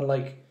is someone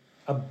like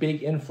a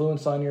big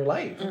influence on your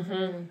life.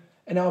 And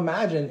now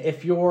imagine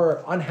if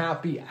you're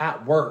unhappy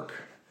at work,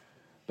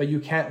 but you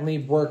can't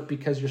leave work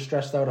because you're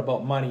stressed out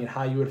about money and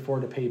how you would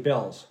afford to pay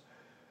bills.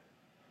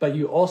 But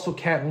you also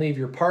can't leave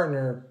your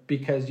partner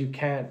because you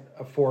can't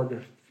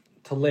afford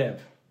to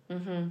live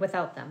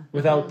Without them.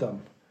 without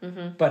them.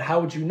 But how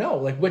would you know?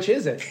 Like, which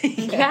is it?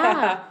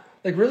 Yeah.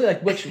 Like, really,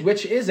 like,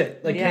 which is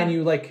it? Like, Yeah.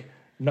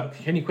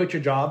 can you quit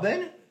your job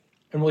then?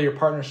 And will your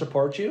partner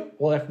support you?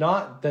 Well, if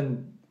not,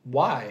 then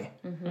why?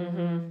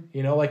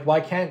 You know, like, why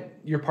can't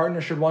your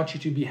partner should want you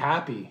to be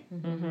happy?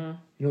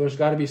 You know, there's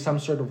got to be some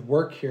sort of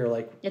work here.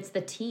 Like, It's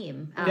the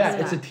team. yeah,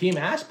 aspect. it's a team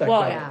aspect.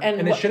 Well, of it. yeah. And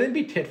and it what- shouldn't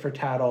be tit for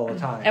tat all the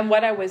time. And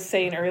what I was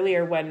saying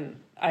earlier when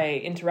I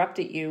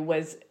interrupted you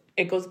was,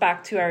 it goes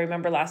back to, I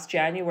remember last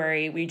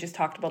January, we just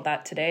talked about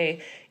that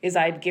today, is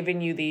I'd given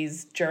you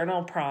these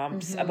journal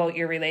prompts about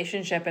your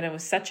relationship, and it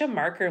was such a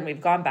marker, and we've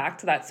gone back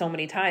to that so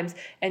many times,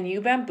 and you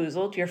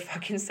bamboozled your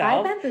fucking I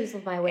self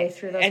bamboozled my way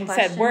through those and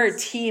questions. said, we're a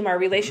team, our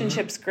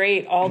relationship's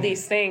great, all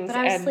these things. But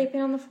I was and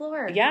sleeping on the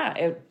floor.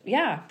 yeah,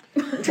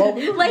 Well,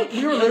 we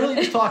were literally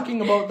just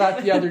talking about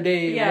that the other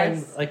day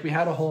Yes. when, like, we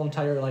had a whole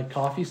entire like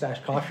coffee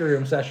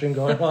room session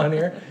going on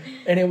here,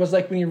 and it was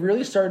like when you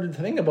really started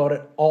to think about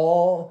it,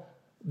 all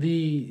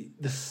the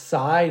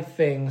side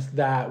things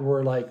that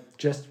were like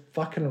just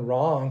fucking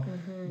wrong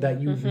that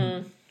you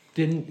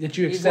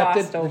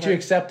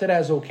accepted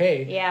as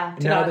okay. Yeah.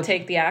 And to now not that-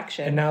 take the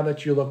action. And now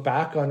that you look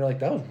back on, you're like,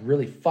 that was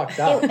really fucked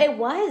up. It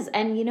was.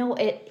 And you know,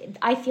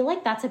 I feel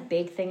like that's a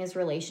big thing as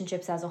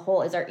relationships as a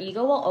whole, is our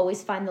ego will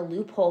always find the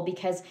loophole,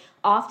 because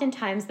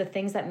oftentimes the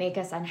things that make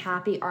us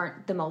unhappy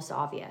aren't the most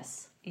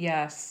obvious.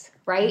 Yes.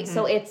 Right?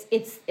 So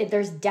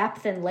there's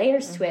depth and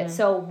layers to it.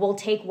 So we'll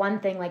take one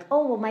thing like,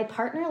 oh, well, my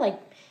partner like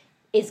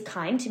is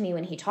kind to me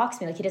when he talks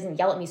to me, like he doesn't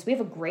yell at me, so we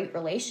have a great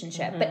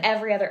relationship. But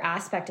every other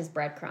aspect is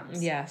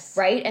breadcrumbs. Yes.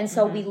 Right? And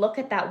so we look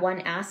at that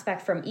one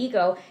aspect from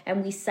ego,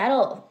 and we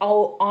settle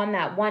all on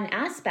that one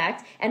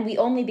aspect, and we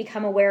only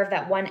become aware of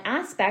that one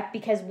aspect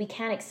because we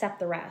can't accept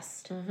the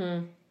rest.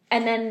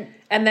 And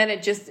then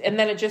it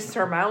just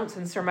surmounts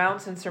and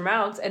surmounts and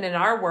surmounts. And in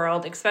our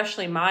world,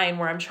 especially mine,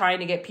 where I'm trying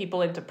to get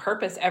people into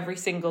purpose every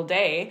single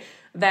day,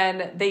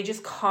 then they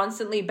just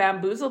constantly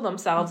bamboozle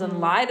themselves and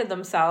lie to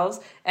themselves.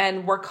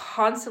 And we're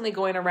constantly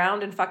going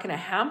around in fucking a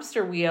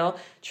hamster wheel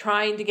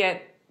trying to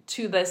get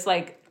to this,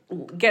 like,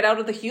 get out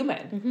of the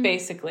human,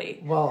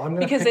 basically. Well, I'm gonna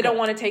because pick they don't up-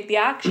 want to take the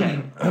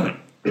action.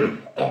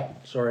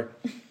 Sorry.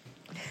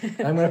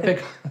 I'm going to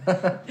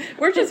pick...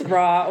 We're just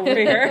raw over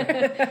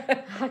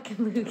here.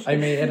 Fucking Luke. I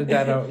may edit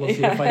that out. We'll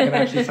see if I can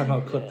actually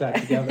somehow clip that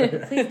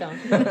together. Please don't.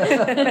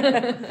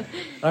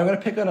 I'm going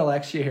to pick on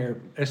Alexia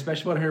here,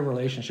 especially about her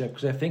relationship,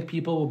 because I think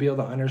people will be able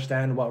to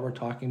understand what we're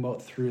talking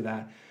about through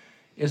that.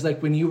 Is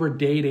like when you were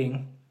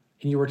dating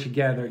and you were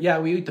together. Yeah,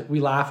 we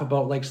laugh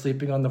about like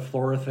sleeping on the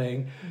floor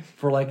thing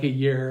for like a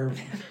year.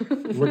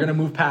 We're going to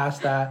move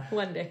past that.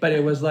 One day. But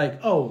it was like,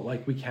 oh,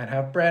 like we can't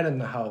have bread in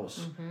the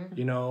house.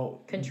 You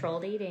know.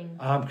 Controlled eating.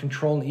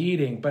 Controlled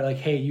eating. But like,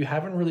 hey, you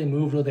haven't really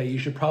moved all day. You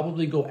should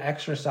probably go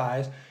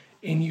exercise.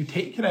 And you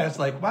take it as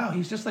like, wow,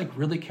 he's just like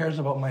really cares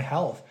about my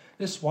health.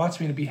 This wants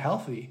me to be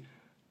healthy.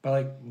 But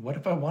like, what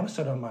if I want to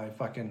sit on my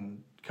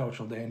fucking couch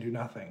all day and do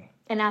nothing?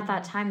 And at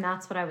that time,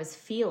 that's what I was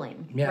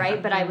feeling, Yeah.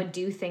 right? But I would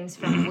do things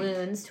from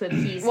wounds to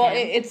appease Well,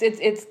 him.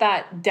 it's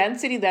that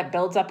density that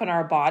builds up in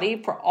our body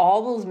for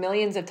all those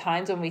millions of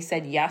times when we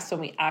said yes when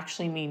we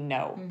actually mean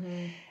no.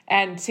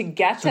 And to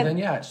get So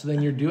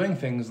then you're doing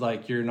things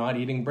like you're not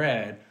eating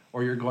bread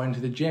or you're going to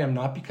the gym,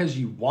 not because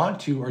you want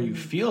to or you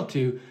feel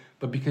to,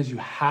 but because you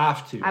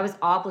have to. I was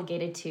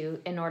obligated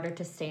to in order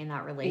to stay in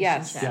that relationship.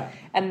 Yes. Yeah.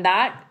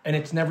 And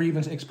it's never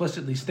even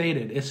explicitly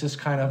stated. It's just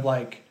kind of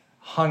like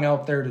hung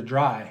out there to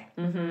dry.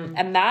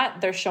 And that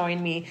they're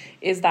showing me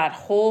is that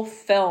whole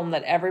film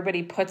that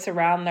everybody puts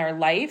around their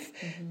life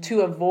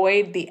to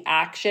avoid the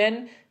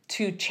action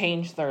to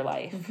change their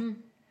life.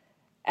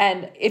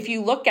 And if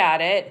you look at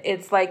it,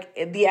 it's like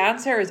the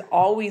answer is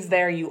always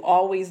there. You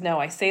always know.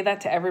 I say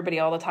that to everybody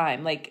all the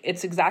time. Like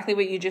it's exactly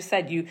what you just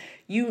said. You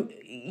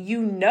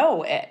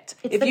know it.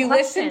 It's if the you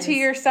listen to questions.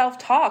 yourself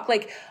talk,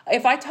 like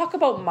if I talk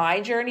about my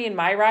journey and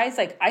my rise,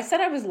 like I said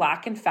I was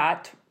lacking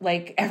fat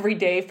like every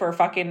day for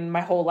fucking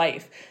my whole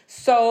life.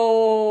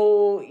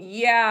 So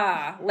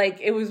yeah, like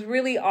it was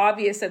really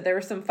obvious that there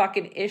were some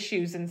fucking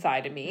issues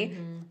inside of me.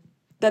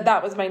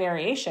 That was my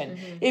narration.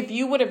 If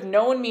you would have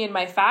known me in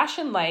my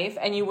fashion life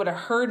and you would have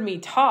heard me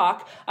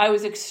talk, I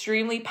was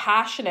extremely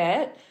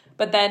passionate.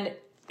 But then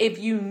if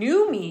you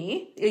knew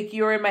me, like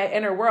you were in my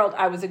inner world,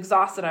 I was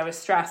exhausted. I was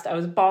stressed. I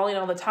was bawling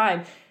all the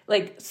time.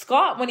 Like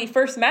Scott, when he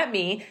first met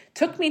me,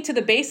 took me to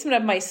the basement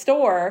of my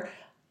store,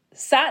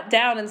 sat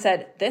down and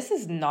said, "This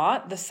is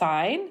not the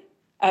sign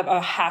of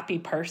a happy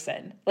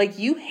person. Like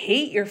you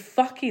hate your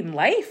fucking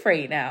life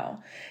right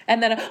now."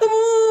 And then,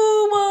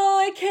 oh, well,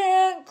 I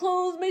can't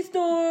close my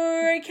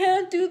store. I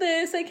can't do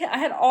this. I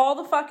had all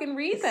the fucking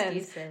reasons.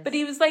 Excuses. But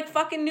he was like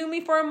fucking knew me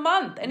for a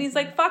month. And he's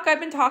like, fuck, I've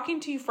been talking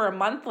to you for a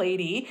month,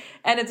 lady.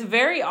 And it's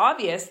very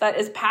obvious that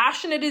as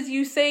passionate as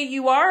you say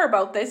you are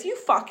about this, you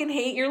fucking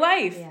hate your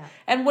life. Yeah.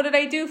 And what did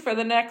I do for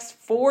the next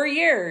 4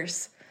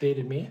 years?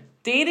 Dated me.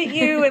 Dated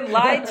you and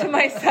lied to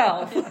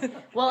myself.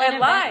 Well, and and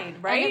lied,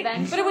 and right? But it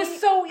eventually- was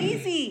so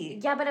easy.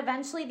 Yeah, but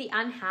eventually the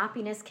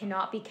unhappiness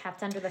cannot be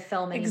kept under the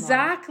film anymore.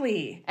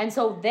 Exactly. And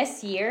so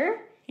this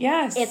year,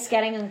 Yes. it's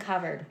getting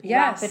uncovered.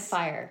 Yes. Rapid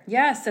fire.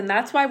 Yes, and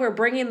that's why we're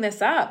bringing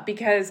this up,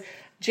 because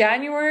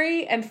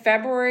January and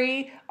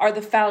February are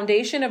the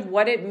foundation of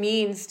what it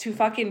means to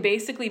fucking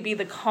basically be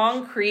the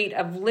concrete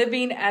of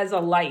living as a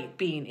light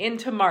being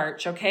into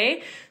March,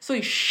 okay? So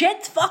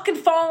shit's fucking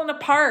falling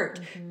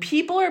apart.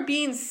 People are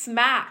being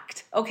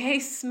smacked, okay?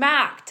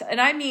 Smacked. And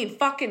I mean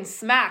fucking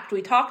smacked.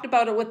 We talked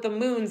about it with the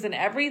moons and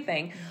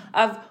everything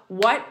of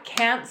what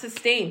can't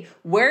sustain.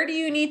 Where do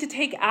you need to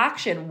take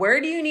action? Where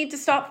do you need to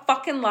stop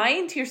fucking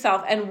lying to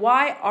yourself? And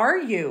why are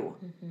you?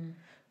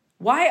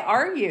 Why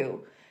are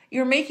you?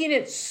 You're making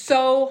it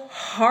so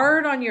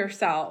hard on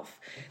yourself.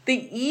 The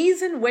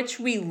ease in which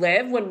we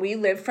live when we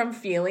live from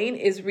feeling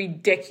is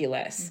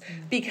ridiculous.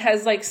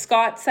 Because like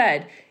Scott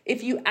said,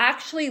 if you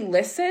actually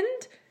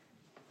listened,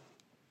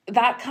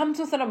 that comes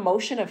with an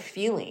emotion of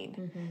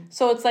feeling.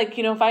 So it's like,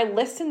 you know, if I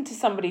listen to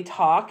somebody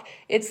talk,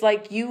 it's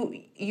like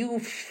you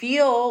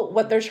feel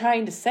what they're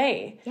trying to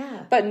say.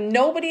 Yeah. But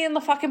nobody in the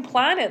fucking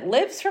planet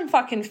lives from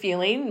fucking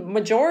feeling,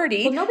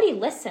 majority. Well, nobody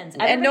listens.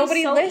 And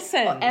nobody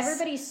listens.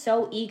 Everybody's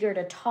so eager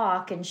to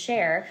talk and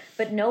share,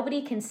 but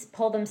nobody can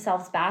pull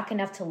themselves back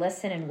enough to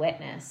listen and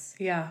witness.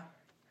 Yeah.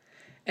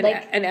 And,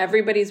 Like- and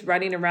everybody's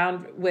running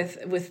around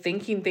with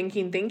thinking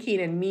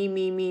and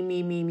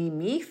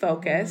me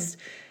focused.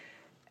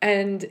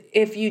 And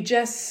if you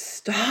just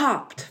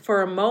stopped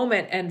for a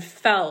moment and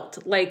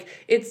felt like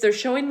they're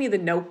showing me The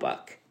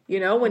Notebook,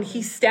 you know, when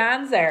he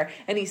stands there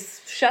and he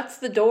shuts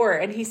the door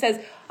and he says,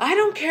 I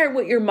don't care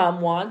what your mom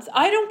wants.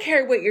 I don't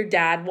care what your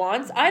dad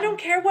wants. I don't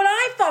care what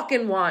I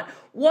fucking want.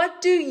 What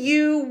do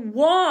you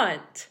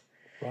want?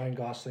 Ryan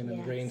Gosling and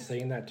Yes. Rain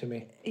saying that to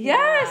me.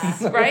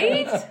 Yes,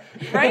 right?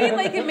 Right?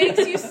 Like it makes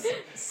you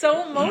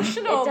so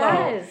emotional It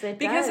does, though. it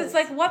Because does. it's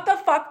like, what the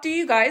fuck do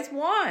you guys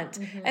want?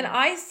 And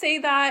I say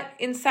that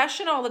in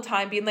session all the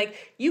time, being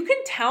like, you can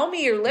tell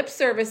me your lip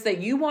service that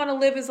you want to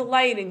live as a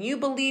light and you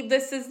believe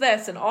this is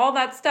this and all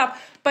that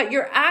stuff, but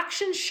your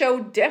actions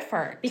show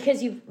different.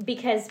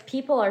 Because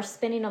people are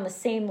spinning on the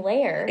same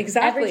layer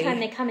Exactly. every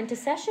time they come into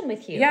session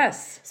with you.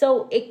 Yes.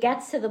 So it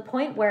gets to the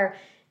point where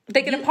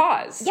They get a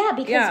pause.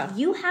 because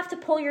you have to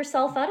pull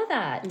yourself out of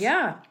that.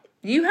 Yeah.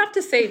 You have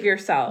to save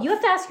yourself. You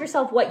have to ask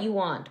yourself what you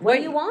want. What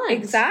do you want?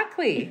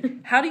 Exactly.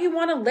 How do you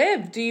want to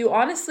live? Do you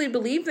honestly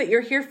believe that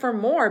you're here for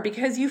more?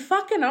 Because you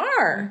fucking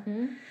are.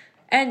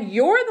 And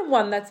you're the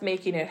one that's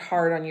making it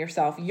hard on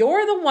yourself.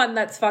 You're the one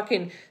that's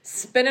fucking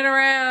spinning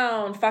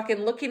around,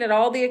 fucking looking at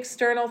all the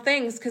external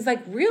things. Because,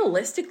 like,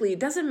 realistically, it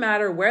doesn't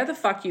matter where the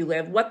fuck you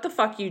live, what the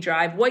fuck you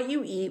drive, what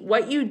you eat,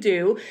 what you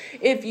do.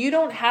 If you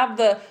don't have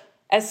the,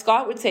 as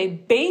Scott would say,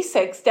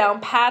 basics down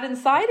pat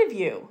inside of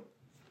you.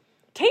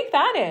 Take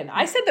that in.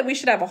 I said that we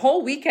should have a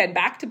whole weekend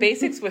back to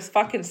basics with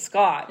fucking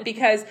Scott.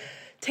 Because...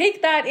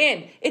 take that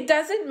in. It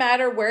doesn't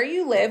matter where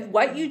you live,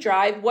 what you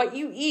drive, what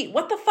you eat,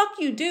 what the fuck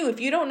you do if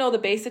you don't know the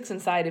basics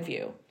inside of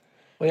you.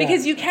 Well, yeah.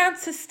 Because you can't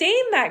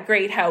sustain that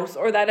great house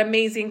or that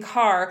amazing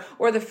car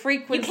or the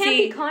frequency. You can't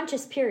be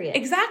conscious, period.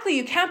 Exactly.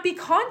 You can't be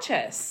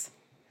conscious.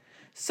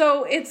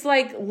 So it's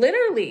like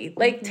literally,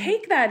 like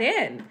take that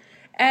in.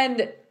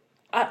 And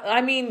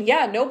I mean,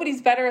 yeah,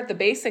 nobody's better at the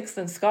basics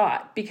than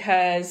Scott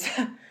because...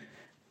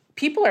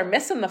 people are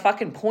missing the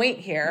fucking point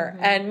here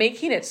and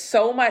making it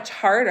so much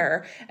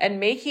harder and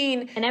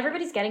making... and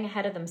everybody's getting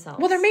ahead of themselves.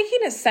 Well, they're making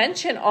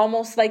Ascension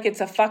almost like it's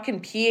a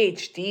fucking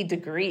PhD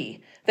degree.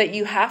 That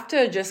you have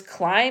to just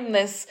climb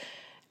this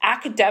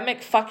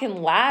academic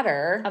fucking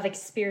ladder... Of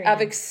experience.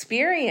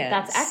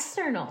 That's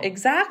external.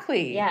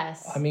 Exactly.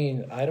 Yes. I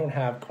mean, I don't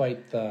have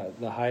quite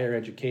the higher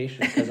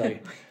education because I,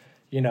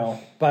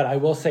 but I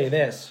will say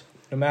this.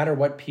 No matter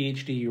what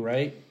PhD you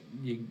write...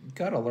 you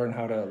got to learn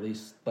how to at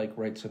least like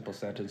write simple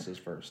sentences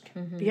first.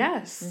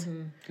 Yes.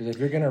 Because if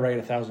you're going to write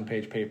a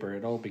 1,000-page paper,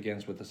 it all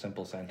begins with a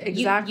simple sentence.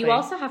 Exactly. You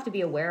also have to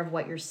be aware of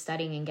what you're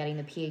studying and getting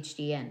the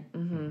PhD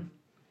in.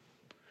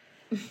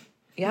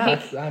 Yeah.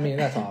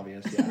 That's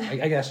obvious.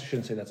 Yeah. I guess I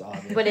shouldn't say that's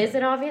obvious. But is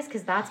it obvious?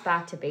 Because that's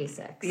back to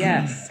basics.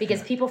 Yes.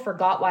 Because people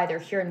forgot why they're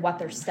here and what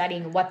they're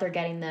studying and what they're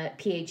getting the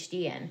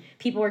PhD in.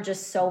 People are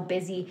just so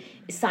busy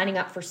signing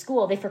up for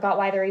school, they forgot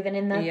why they're even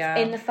in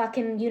the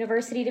fucking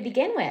university to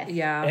begin with.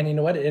 Yeah. And you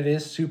know what? It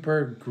is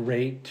super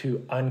great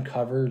to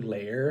uncover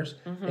layers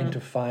and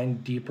to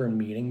find deeper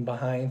meaning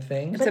behind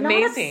things. It's but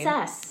amazing.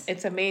 Not obsess.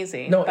 It's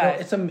amazing. No,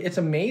 it's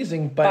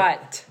amazing,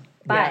 but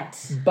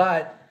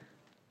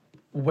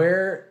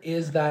where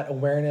is that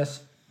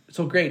awareness?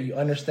 So great, you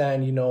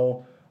understand,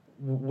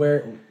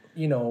 where,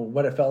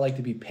 what it felt like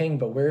to be pinged,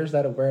 but where is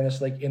that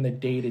awareness like in the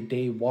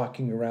day-to-day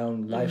walking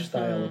around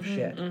lifestyle of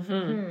shit?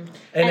 And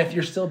if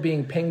you're still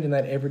being pinged in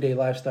that everyday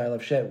lifestyle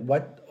of shit,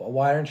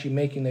 why aren't you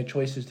making the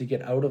choices to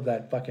get out of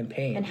that fucking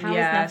pain? And how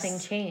has nothing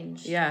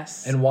changed?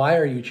 Yes. And why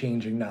are you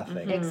changing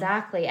nothing?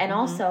 Exactly. And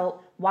also,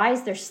 why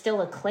is there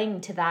still a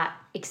cling to that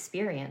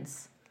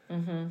experience?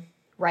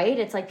 Right?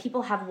 It's like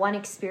people have one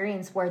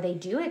experience where they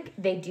do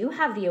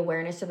have the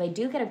awareness or they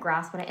do get a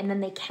grasp on it and then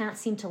they can't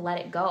seem to let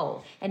it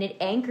go. And it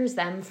anchors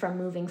them from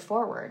moving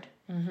forward.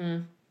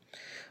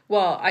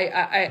 Well,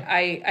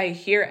 I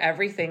hear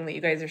everything that you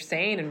guys are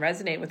saying and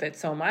resonate with it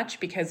so much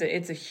because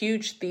it's a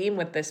huge theme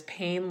with this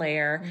pain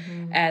layer.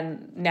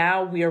 And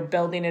now we are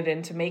building it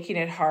into making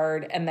it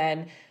hard. And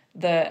then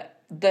the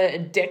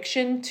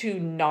addiction to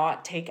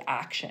not take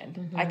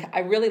action.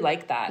 I really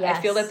like that. Yes.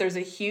 I feel that there's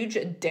a huge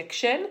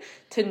addiction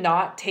to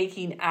not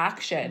taking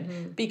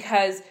action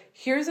because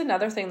here's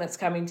another thing that's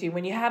coming to you.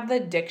 When you have the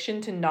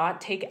addiction to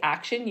not take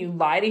action, you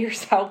lie to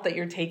yourself that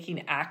you're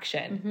taking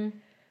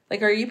action.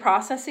 Like, are you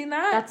processing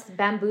that? That's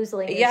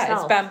bamboozling yourself. Yeah,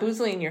 it's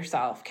bamboozling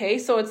yourself. Okay.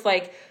 So it's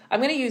like,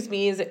 I'm going to use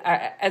me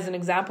as an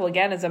example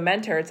again, as a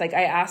mentor. It's like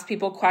I ask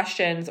people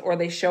questions or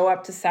they show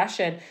up to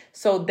session.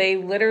 So they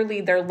literally,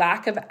 their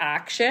lack of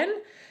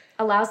action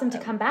allows them to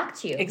come back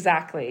to you.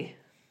 Exactly.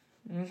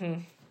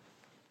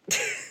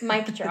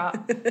 Mic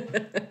drop.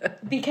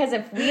 Because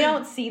if we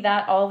don't see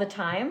that all the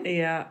time,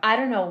 I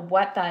don't know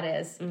what that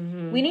is.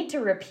 We need to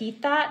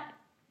repeat that.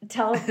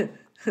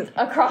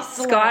 Across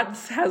the Scott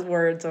has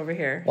words over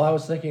here. Well, I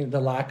was thinking the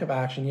lack of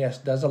action, yes,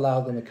 does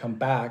allow them to come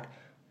back.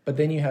 But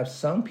then you have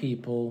some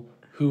people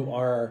who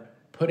are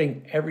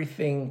putting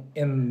everything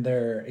in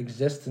their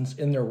existence,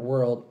 in their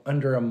world,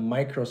 under a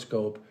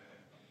microscope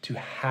to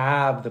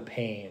have the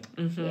pain,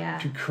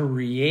 to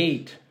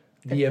create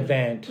the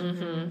event,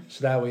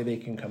 so that way they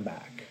can come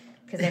back.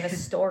 Because they have a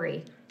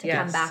story to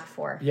come back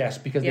for. Yes,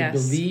 because they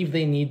believe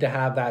they need to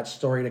have that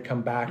story to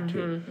come back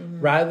to.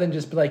 Rather than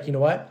just be like, you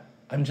know what?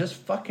 I'm just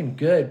fucking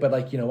good, but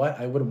like, you know what?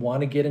 I would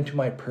want to get into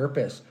my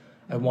purpose.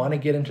 I want to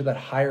get into that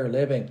higher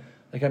living.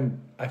 Like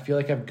I feel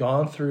like I've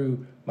gone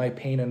through my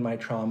pain and my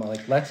trauma.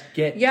 Like, let's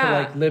get to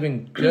like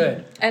living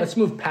good. And let's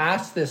move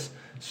past this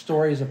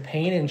stories of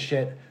pain and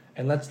shit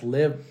and let's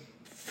live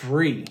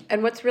free.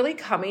 And what's really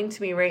coming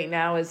to me right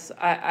now is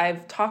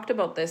I've talked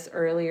about this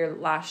earlier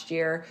last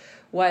year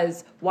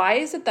was why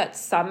is it that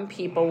some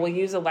people, we'll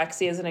use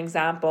Alexi as an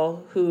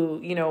example,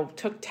 who,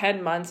 took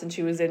 10 months and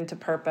she was into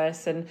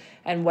purpose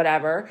and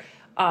whatever.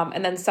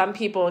 And then some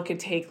people it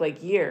could take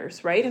like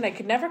years, right? And I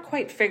could never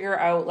quite figure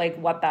out like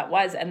what that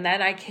was. And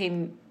then I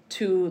came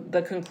to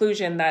the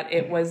conclusion that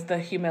it was the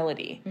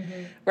humility,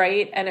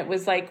 right? And it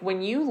was like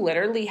when you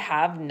literally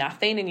have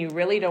nothing and you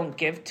really don't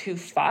give two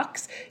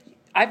fucks,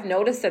 I've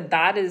noticed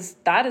that is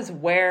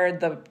where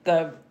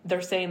the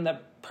they're saying the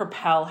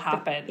propel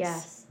happens.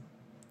 Yes.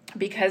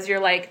 Because you're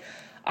like,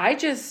 I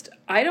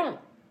don't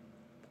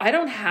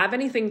have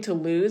anything to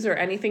lose or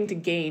anything to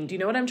gain. Do you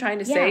know what I'm trying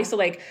to say? Yeah. So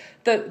like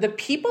the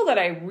people that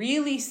I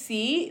really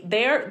see,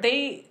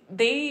 they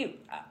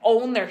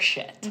own their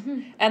shit.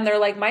 And they're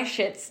like, my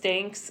shit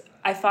stinks.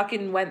 I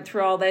fucking went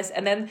through all this.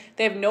 And then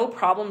they have no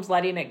problems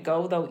letting it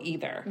go though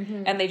either.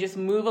 And they just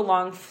move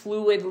along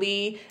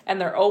fluidly and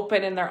they're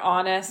open and they're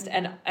honest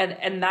and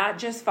that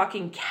just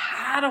fucking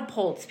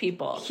catapults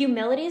people.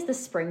 Humility is the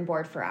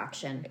springboard for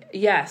action.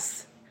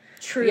 Yes.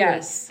 Truly.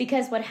 Yes.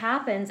 Because what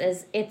happens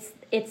is it's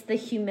the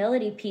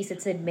humility piece.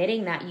 It's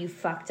admitting that you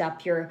fucked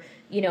up. You're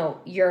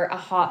a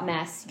hot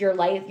mess. Your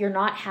life, you're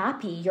not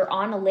happy. You're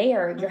on a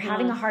layer. You're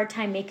having a hard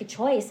time. Make a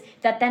choice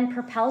that then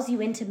propels you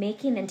into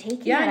making and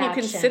taking that and you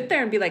action. can sit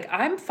there and be like,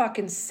 I'm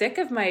fucking sick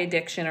of my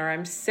addiction, or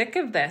I'm sick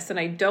of this and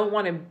I don't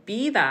want to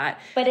be that.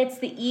 But it's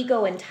the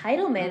ego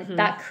entitlement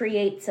that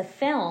creates a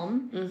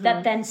film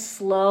that then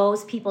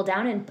slows people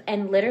down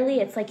and literally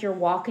it's like you're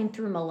walking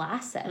through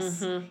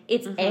molasses.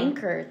 It's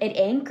anchored. It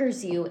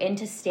anchors you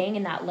into staying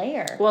in that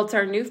layer. Well, it's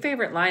our new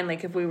favorite line.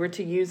 Like if we were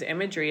to use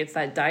imagery, it's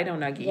that Dido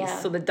Nuggies. Yeah.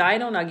 So the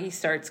Dido Nuggie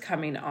starts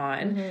coming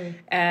on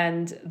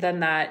and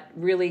then that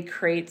really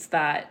creates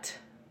that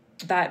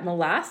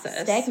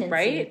molasses, Stagnancy.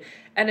 right?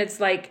 And it's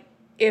like,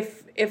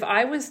 if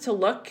I was to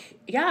look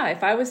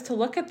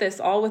at this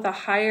all with a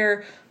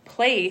higher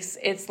place,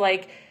 it's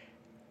like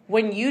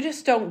when you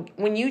just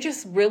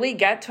really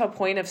get to a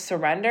point of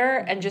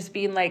surrender and just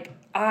being like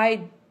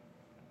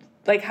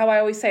like how I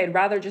always say, I'd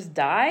rather just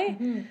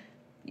die.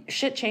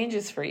 Shit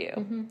changes for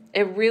you.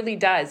 It really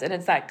does. And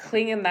it's that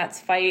cling and that's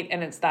fight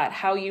and it's that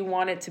how you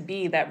want it to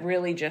be that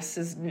really just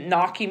is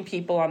knocking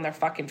people on their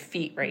fucking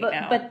feet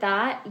now. But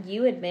that,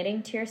 you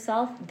admitting to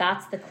yourself,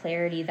 that's the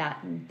clarity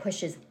that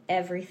pushes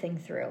everything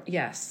through.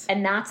 Yes.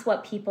 And that's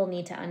what people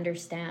need to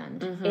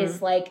understand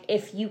is like,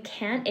 if you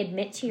can't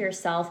admit to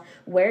yourself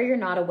where you're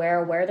not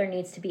aware, where there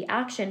needs to be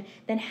action,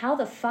 then how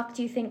the fuck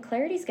do you think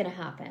clarity is going to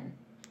happen?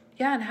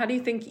 Yeah, and how do you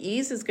think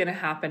ease is going to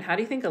happen? How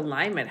do you think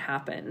alignment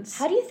happens?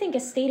 How do you think a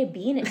state of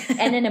being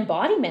and an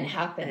embodiment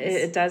happens?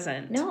 It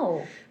doesn't.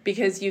 No.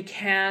 Because you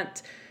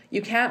can't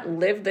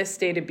live this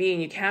state of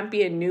being. You can't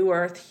be a new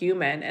earth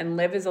human and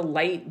live as a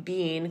light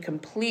being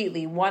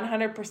completely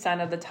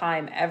 100% of the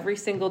time, every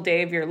single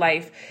day of your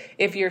life,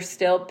 if you're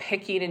still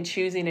picking and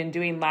choosing and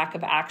doing lack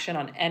of action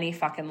on any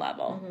fucking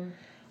level.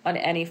 On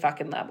any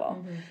fucking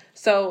level.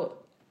 So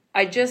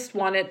I just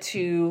wanted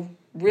to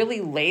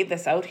really lay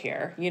this out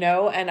here,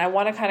 and I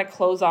want to kind of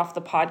close off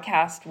the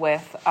podcast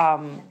with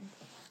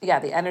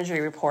the energy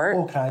report.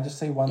 Oh, can I just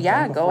say one thing?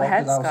 Yeah, before? go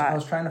ahead, 'Cause Scott. I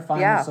was trying to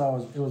find this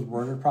so it was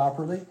worded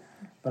properly,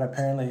 but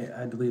apparently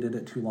I deleted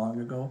it too long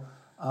ago.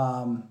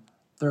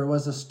 There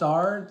was a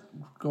star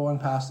going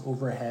past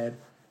overhead,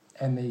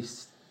 and the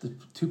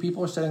two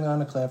people are sitting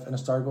on a cliff, and a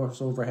star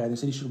goes overhead. They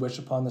said you should wish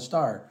upon the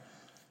star,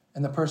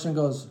 and the person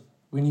goes,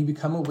 "When you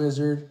become a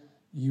wizard,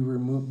 you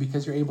remove,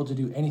 because you're able to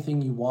do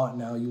anything you want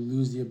now, you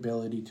lose the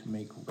ability to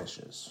make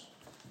wishes."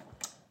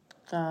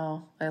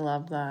 Oh, I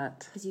love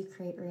that. Because you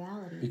create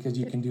reality. Because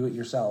you can do it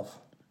yourself.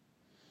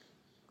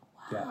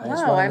 Yeah,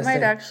 I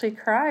might actually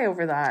cry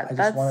over that. I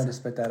just wanted to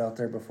spit that out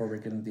there before we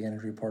get into the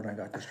energy report, and I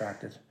got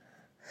distracted.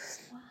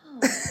 Wow.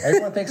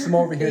 Everyone thinks I'm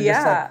over here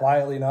just like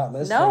quietly not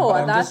listening, but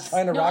I'm just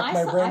trying to rack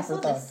my brain for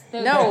thoughts.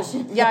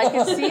 I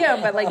can see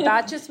him, but like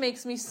that just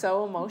makes me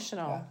so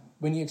emotional. Yeah.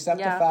 When you accept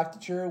the fact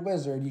that you're a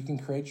wizard, you can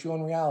create your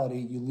own reality.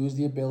 You lose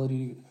the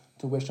ability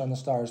to wish on the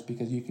stars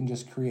because you can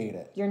just create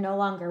it. You're no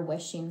longer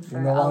wishing for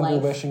You're no longer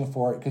life. wishing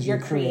for it because you're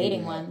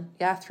creating one.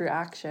 Yeah, through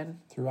action.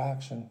 Through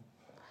action.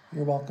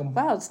 You're welcome.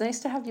 Wow, it's nice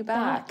to have you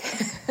back.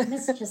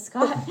 Mr.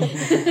 Scott.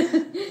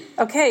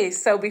 Okay,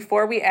 so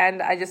before we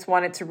end, I just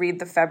wanted to read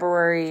the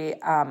February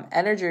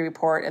energy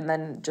report and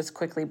then just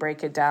quickly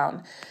break it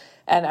down.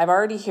 And I've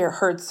already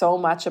heard so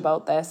much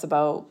about this,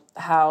 about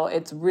how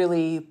it's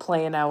really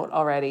playing out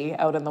already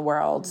out in the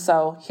world.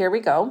 So here we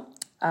go.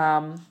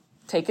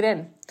 Take it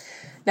in.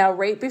 Now,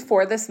 right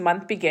before this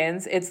month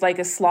begins, it's like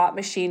a slot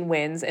machine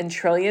wins and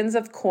trillions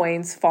of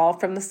coins fall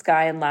from the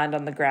sky and land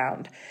on the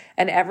ground.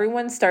 And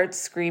everyone starts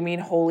screaming,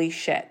 holy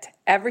shit.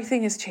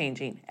 Everything is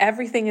changing.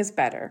 Everything is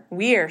better.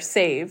 We are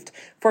saved,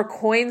 for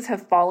coins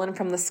have fallen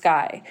from the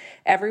sky.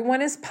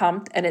 Everyone is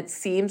pumped, and it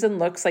seems and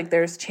looks like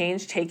there's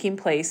change taking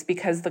place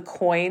because the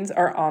coins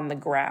are on the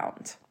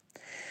ground.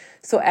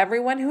 So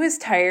everyone who is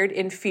tired,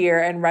 in fear,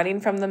 and running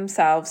from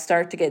themselves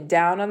start to get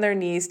down on their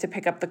knees to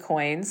pick up the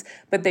coins,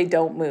 but they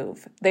don't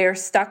move. They are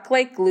stuck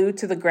like glue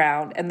to the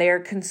ground, and they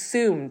are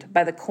consumed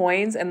by the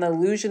coins and the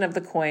illusion of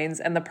the coins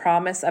and the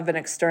promise of an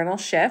external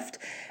shift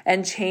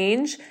and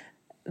change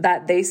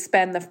that they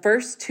spend the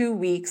first 2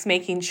 weeks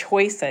making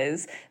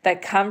choices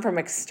that come from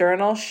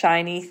external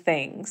shiny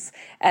things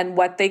and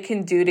what they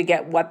can do to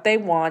get what they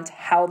want,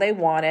 how they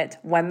want it,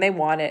 when they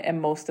want it, and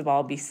most of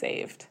all, be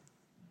saved.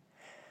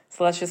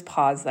 So let's just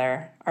pause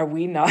there. Are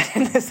we not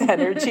in this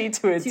energy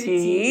to a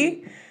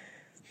T?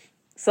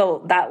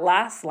 So that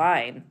last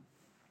line,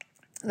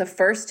 The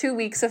first 2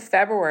 weeks of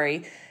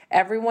February,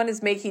 everyone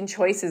is making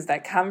choices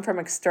that come from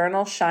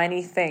external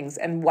shiny things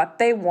and what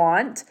they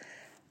want,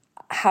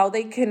 how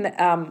they can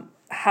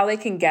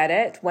get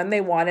it, when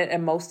they want it,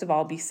 and most of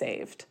all, be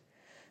saved.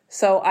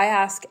 So I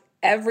ask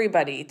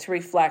everybody to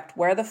reflect,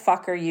 where the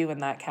fuck are you in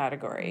that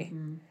category?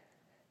 Mm-hmm.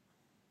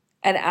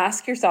 And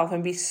ask yourself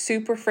and be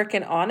super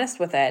freaking honest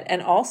with it.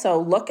 And also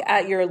look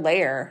at your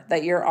layer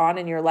that you're on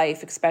in your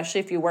life, especially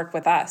if you work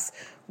with us.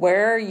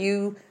 Where are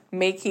you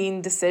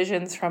making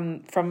decisions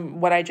from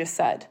what I just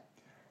said?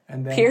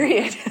 And then,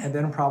 period. And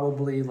then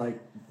probably like,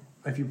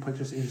 if you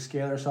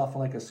scale yourself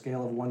on like a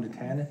scale of 1 to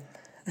 10,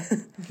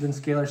 then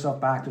scale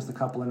yourself back just a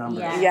couple of numbers.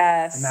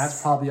 Yes. And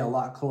that's probably a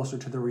lot closer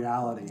to the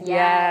reality.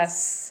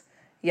 Yes.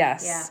 Yeah.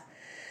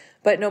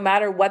 But no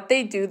matter what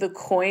they do, the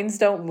coins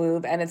don't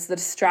move, and it's the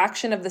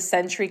distraction of the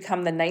century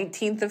come the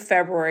 19th of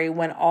February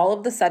when all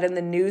of a sudden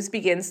the news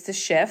begins to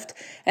shift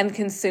and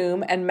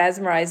consume and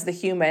mesmerize the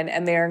human,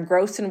 and they are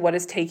engrossed in what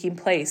is taking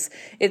place.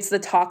 It's the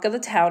talk of the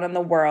town and the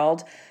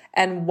world,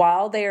 and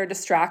while they are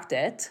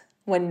distracted,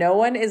 when no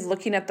one is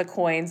looking at the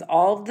coins,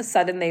 all of a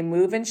sudden they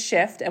move and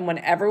shift, and when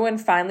everyone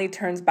finally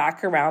turns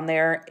back around,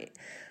 they're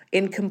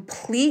in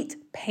complete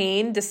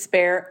pain,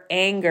 despair,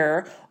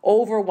 anger,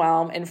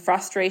 overwhelm, and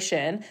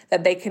frustration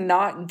that they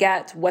cannot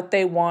get what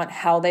they want,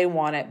 how they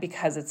want it,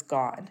 because it's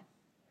gone.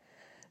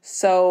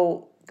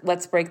 So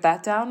let's break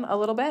that down a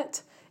little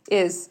bit.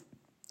 It's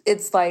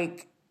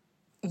like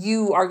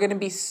you are going to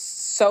be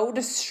so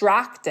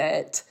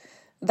distracted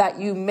that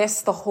you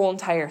miss the whole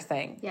entire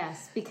thing.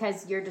 Yes,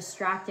 because you're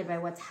distracted by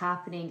what's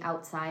happening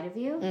outside of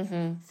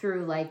you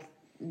through like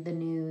the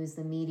news,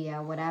 the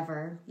media,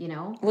 whatever, you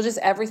know? Well, just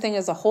everything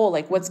as a whole,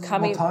 like what's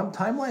coming. Well,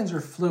 timelines are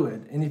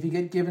fluid, and if you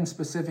get given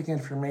specific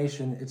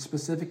information, it's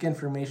specific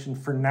information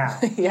for now.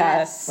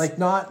 Yes. Like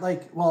not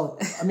like, well,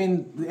 I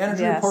mean, the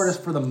energy report is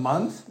for the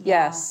month.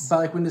 Yes. But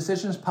like when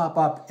decisions pop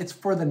up, it's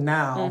for the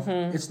now.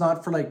 It's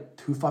not for like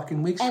 2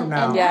 fucking weeks from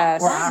now. And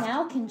yes. that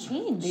now can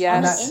change in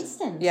an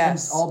instant. Yes. And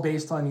it's all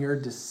based on your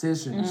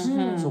decisions.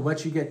 So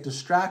what you get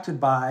distracted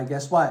by,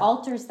 guess what?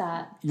 Alters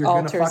that.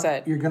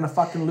 You're gonna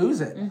fucking lose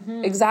it.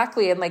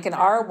 Exactly. And like in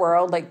our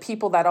world, like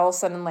people that all of a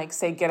sudden like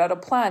say get out a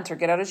plant or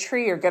get out a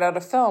tree or get out a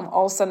film,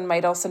 all of a sudden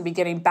might also be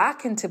getting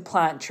back into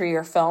plant, tree,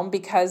 or film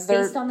because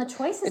they're based on the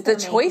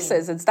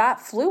choices. It's that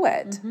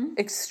fluid,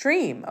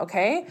 extreme.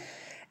 Okay.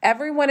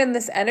 Everyone in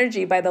this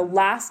energy by the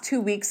last 2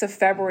 weeks of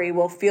February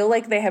will feel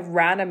like they have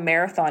ran a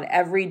marathon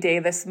every day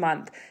this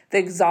month. The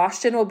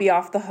exhaustion will be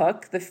off the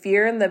hook. The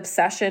fear and the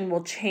obsession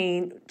will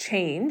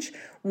change.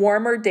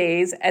 Warmer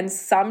days and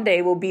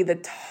someday will be the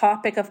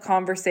topic of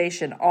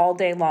conversation all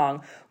day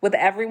long with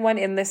everyone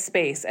in this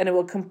space, and it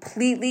will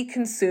completely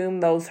consume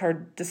those who are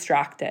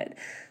distracted.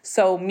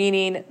 So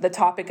meaning the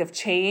topic of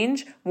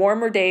change,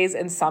 warmer days,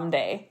 and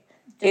someday.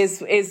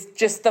 Is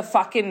just the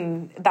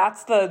fucking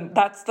that's the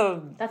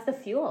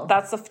fuel.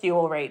 That's the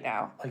fuel right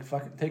now. Like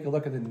fucking take a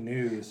look at the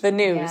news. The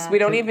news. Yeah. We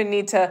don't even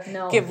need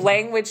to give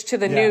language to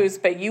the news,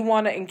 but you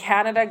want to in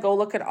Canada, go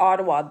look at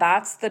Ottawa.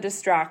 That's the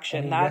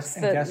distraction. Guess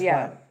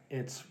what?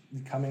 It's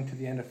coming to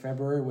the end of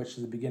February, which is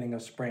the beginning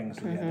of spring.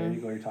 So there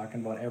you go. You're talking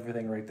about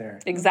everything right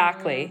there.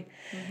 Exactly.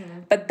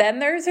 But then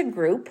there's a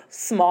group,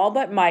 small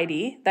but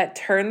mighty, that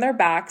turned their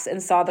backs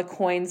and saw the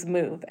coins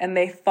move. And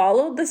they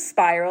followed the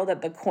spiral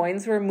that the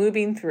coins were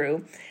moving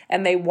through.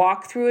 And they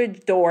walked through a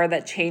door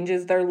that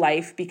changes their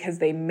life because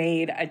they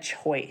made a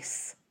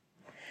choice.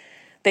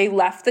 They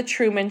left the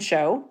Truman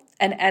Show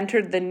and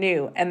entered the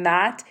new. And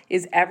that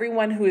is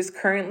everyone who is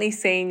currently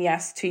saying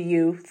yes to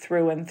you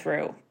through and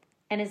through.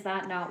 And is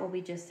that not what we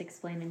just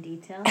explained in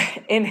detail?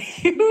 In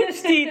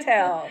huge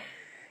detail.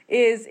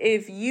 Is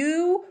if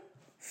you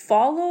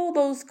follow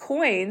those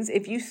coins,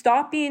 if you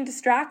stop being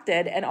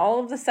distracted and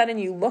all of a sudden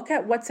you look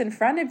at what's in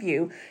front of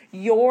you,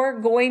 you're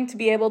going to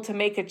be able to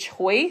make a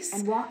choice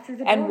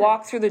and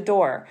walk through the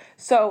door.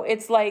 So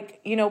it's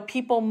like,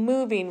 people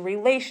moving,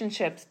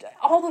 relationships,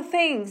 all the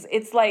things.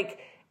 It's like,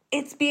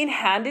 it's being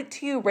handed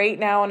to you right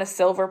now on a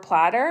silver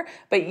platter,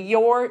 but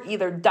you're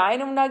either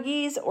dino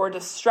nuggies or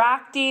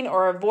distracting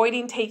or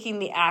avoiding taking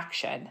the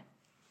action,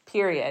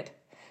 period.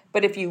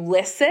 But if you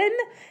listen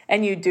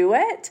and you do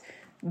it,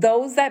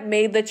 those that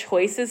made the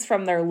choices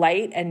from their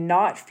light and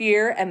not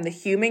fear and the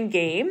human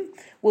game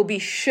will be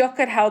shook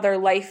at how their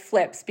life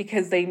flips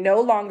because they no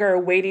longer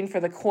are waiting for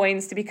the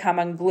coins to become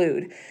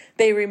unglued.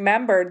 They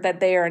remembered that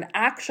they are in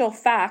actual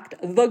fact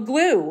the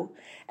glue.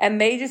 And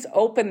they just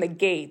opened the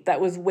gate that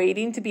was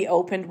waiting to be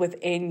opened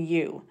within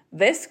you.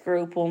 This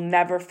group will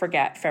never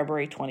forget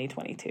February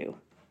 2022.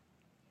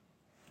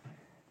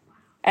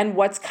 And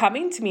what's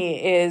coming to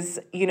me is,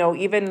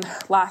 even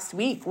last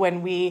week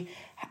when we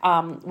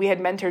had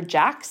mentored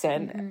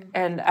Jackson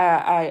and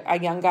a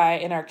young guy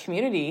in our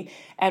community,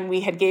 and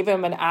we had gave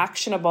him an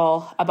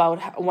actionable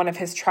about one of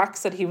his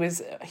trucks that he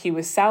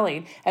was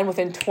selling, and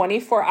within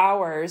 24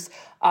 hours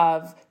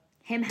of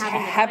him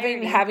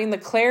having the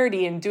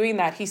clarity and doing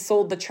that, he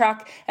sold the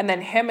truck, and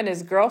then him and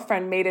his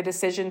girlfriend made a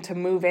decision to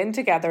move in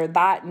together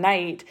that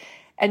night.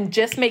 And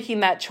just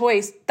making that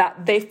choice,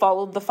 that they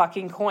followed the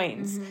fucking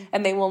coins.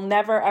 And they will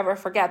never, ever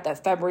forget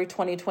that February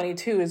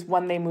 2022 is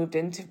when they moved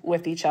in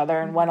with each other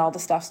and when all the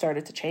stuff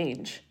started to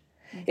change.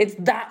 It's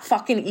that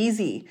fucking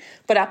easy.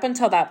 But up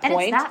until that point...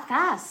 And it's that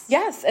fast.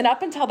 Yes, and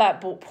up until that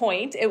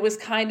point, it was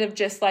kind of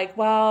just like,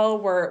 well,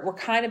 we're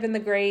kind of in the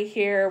gray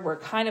here. We're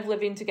kind of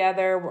living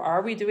together.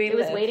 Are we doing... It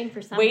was waiting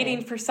for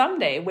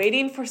someday.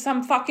 Waiting for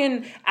some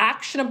fucking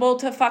actionable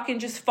to fucking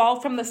just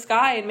fall from the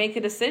sky and make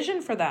a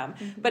decision for them.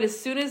 But as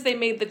soon as they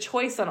made the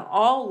choice on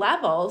all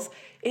levels...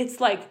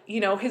 It's like, you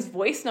know, his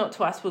voice note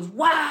to us was,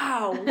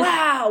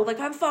 wow, like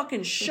I'm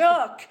fucking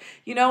shook,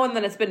 you know, and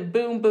then it's been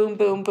boom, boom,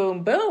 boom,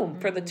 boom, boom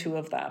for the two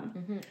of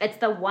them. It's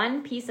the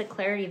one piece of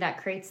clarity that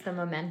creates the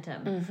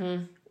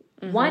momentum.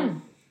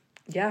 One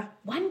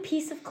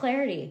piece of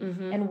clarity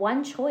and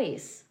one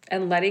choice.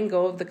 And letting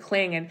go of the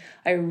cling. And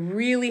I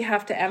really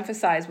have to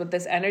emphasize with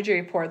this energy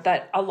report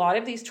that a lot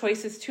of these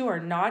choices too are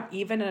not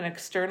even an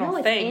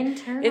external thing.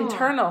 It's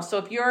internal. So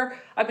if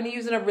I'm going to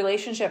use a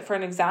relationship for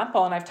an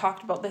example, and I've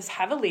talked about this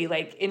heavily,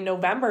 like in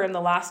November, in the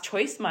last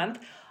choice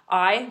month,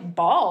 I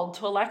bawled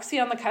to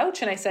Alexi on the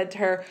couch and I said to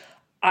her,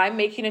 I'm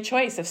making a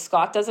choice. If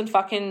Scott doesn't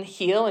fucking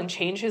heal and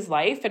change his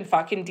life and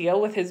fucking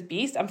deal with his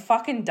beast, I'm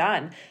fucking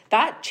done.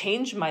 That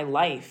changed my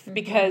life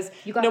because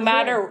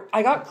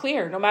I got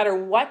clear. No matter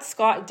what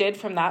Scott did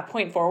from that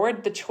point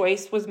forward, the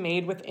choice was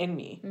made within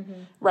me,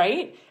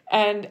 right?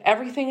 And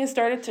everything has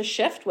started to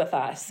shift with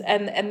us.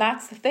 And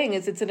that's the thing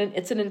is it's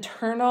an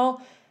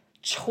internal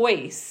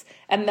choice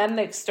and then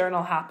the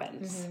external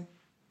happens.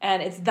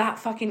 And it's that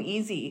fucking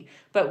easy,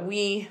 but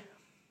we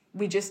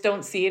just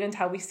don't see it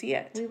until we see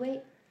it. We wait.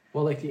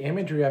 Well, like the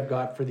imagery I've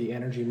got for the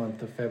energy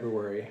month of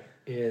February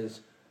is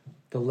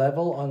the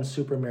level on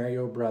Super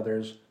Mario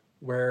Brothers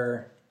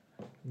where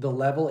the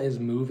level is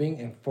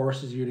moving and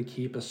forces you to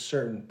keep a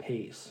certain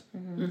pace.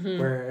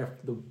 Where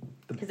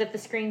if the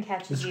screen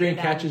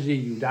catches you,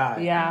 you die.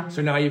 Yeah.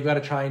 So now you've got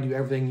to try and do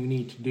everything you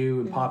need to do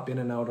and pop in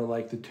and out of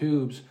like the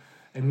tubes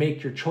and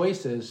make your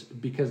choices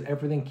because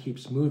everything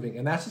keeps moving.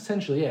 And that's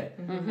essentially it.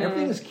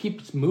 Everything just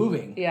keeps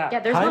moving.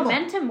 Yeah. There's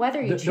momentum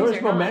whether you choose or not.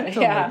 There's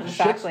momentum. Yeah, like,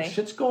 exactly.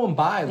 Shit's going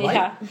by.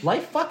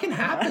 Life fucking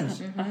happens.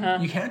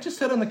 You can't just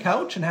sit on the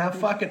couch and have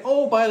fucking,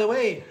 oh, by the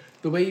way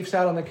you've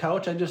sat on the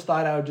couch, I just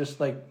thought I would just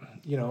like,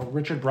 you know,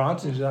 Richard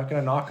Bronson's not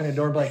going to knock on your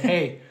door and be like,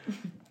 hey,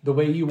 the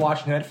way you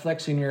watch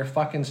Netflix in your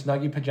fucking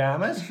Snuggie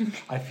pajamas,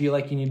 I feel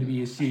like you need to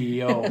be a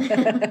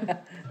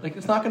CEO. Like,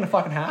 it's not going to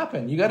fucking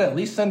happen. You got to at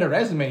least send a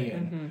resume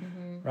in.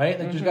 Right?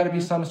 Like, there's got to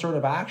be some sort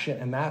of action,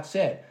 and that's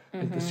it.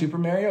 Like the Super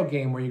Mario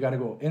game where you got to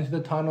go into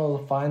the tunnel,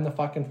 find the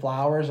fucking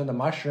flowers and the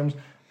mushrooms.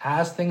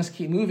 As things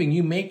keep moving,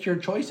 you make your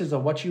choices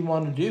of what you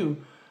want to do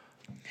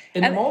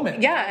in the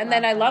moment. Yeah, and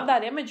then I love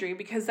that imagery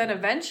because then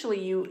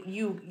eventually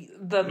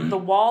the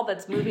wall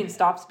that's moving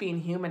stops being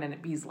human and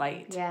it bees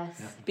light. Yes.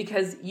 Yeah.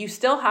 Because you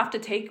still have to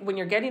take, when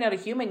you're getting out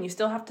of human, you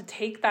still have to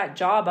take that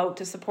job out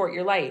to support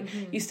your light.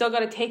 You still got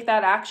to take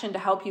that action to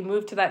help you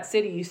move to that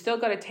city. You still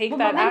got to take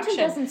that action. Momentum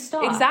doesn't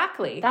stop.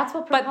 Exactly. That's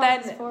what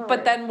propels us forward.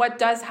 But then what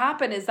does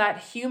happen is that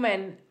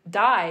human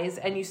dies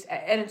and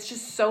it's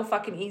just so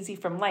fucking easy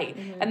from light.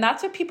 And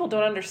that's what people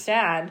don't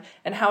understand,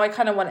 and how I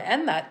kind of want to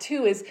end that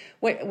too is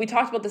we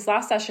talked about this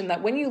last session,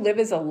 that when you live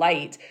as a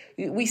light,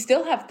 we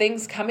still have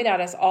things coming at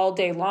us all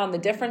day long. The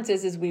difference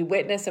is we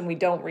witness and we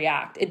don't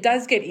react. It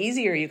does get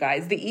easier, you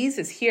guys. The ease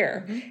is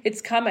here.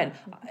 It's coming.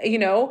 You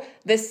know,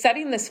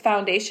 setting this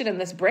foundation and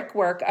this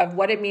brickwork of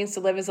what it means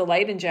to live as a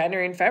light in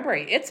January and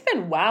February. It's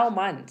been wow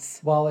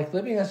months. Well, like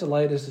living as a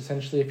light is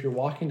essentially if you're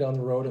walking down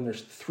the road and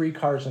there's 3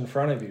 cars in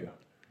front of you.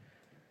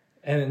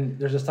 And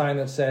there's a sign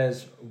that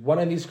says, one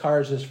of these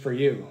cars is for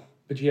you,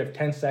 but you have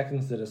 10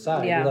 seconds to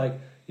decide. Yeah. You're like,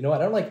 you know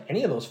what? I don't like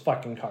any of those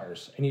fucking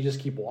cars. And you just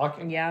keep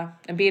walking. Yeah.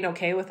 And being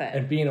okay with it.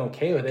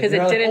 Because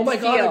it didn't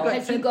feel.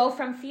 Because you go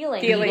from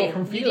feeling. You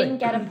didn't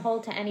get a pull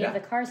to any of the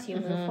cars, so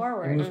you move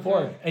forward. You move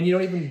forward. And you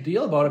don't even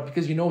deal about it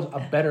because you know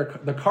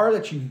the car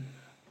that you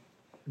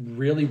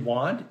really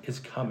want is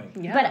coming.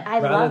 Yeah. But I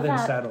love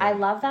that. Settling. I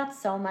love that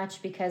so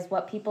much because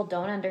what people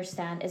don't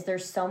understand is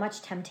there's so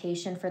much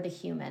temptation for the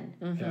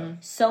human.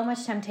 So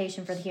much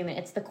temptation for the human.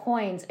 It's the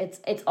coins.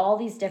 It's all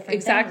these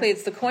different things.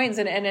 It's the coins.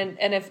 And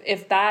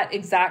if that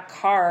exact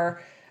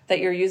car that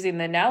you're using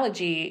the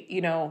analogy,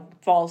 you know,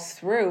 falls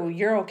through,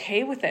 you're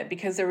okay with it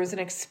because there was an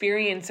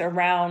experience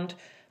around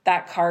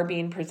that car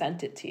being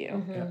presented to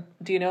you.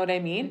 Do you know what I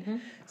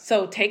mean?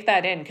 So take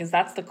that in because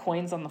that's the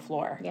coins on the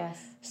floor. Yes.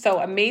 So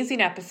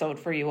amazing episode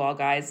for you all,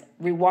 guys.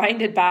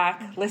 Rewind it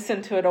back,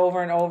 listen to it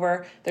over and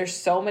over. There's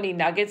so many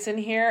nuggets in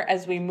here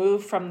as we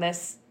move from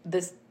this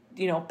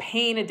you know,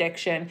 pain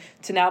addiction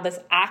to now this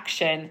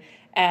action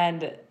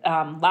and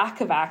lack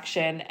of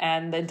action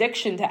and the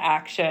addiction to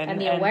action and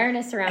the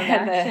awareness around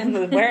action and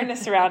the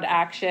awareness around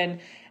action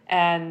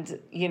and,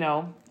 you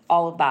know,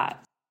 all of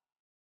that.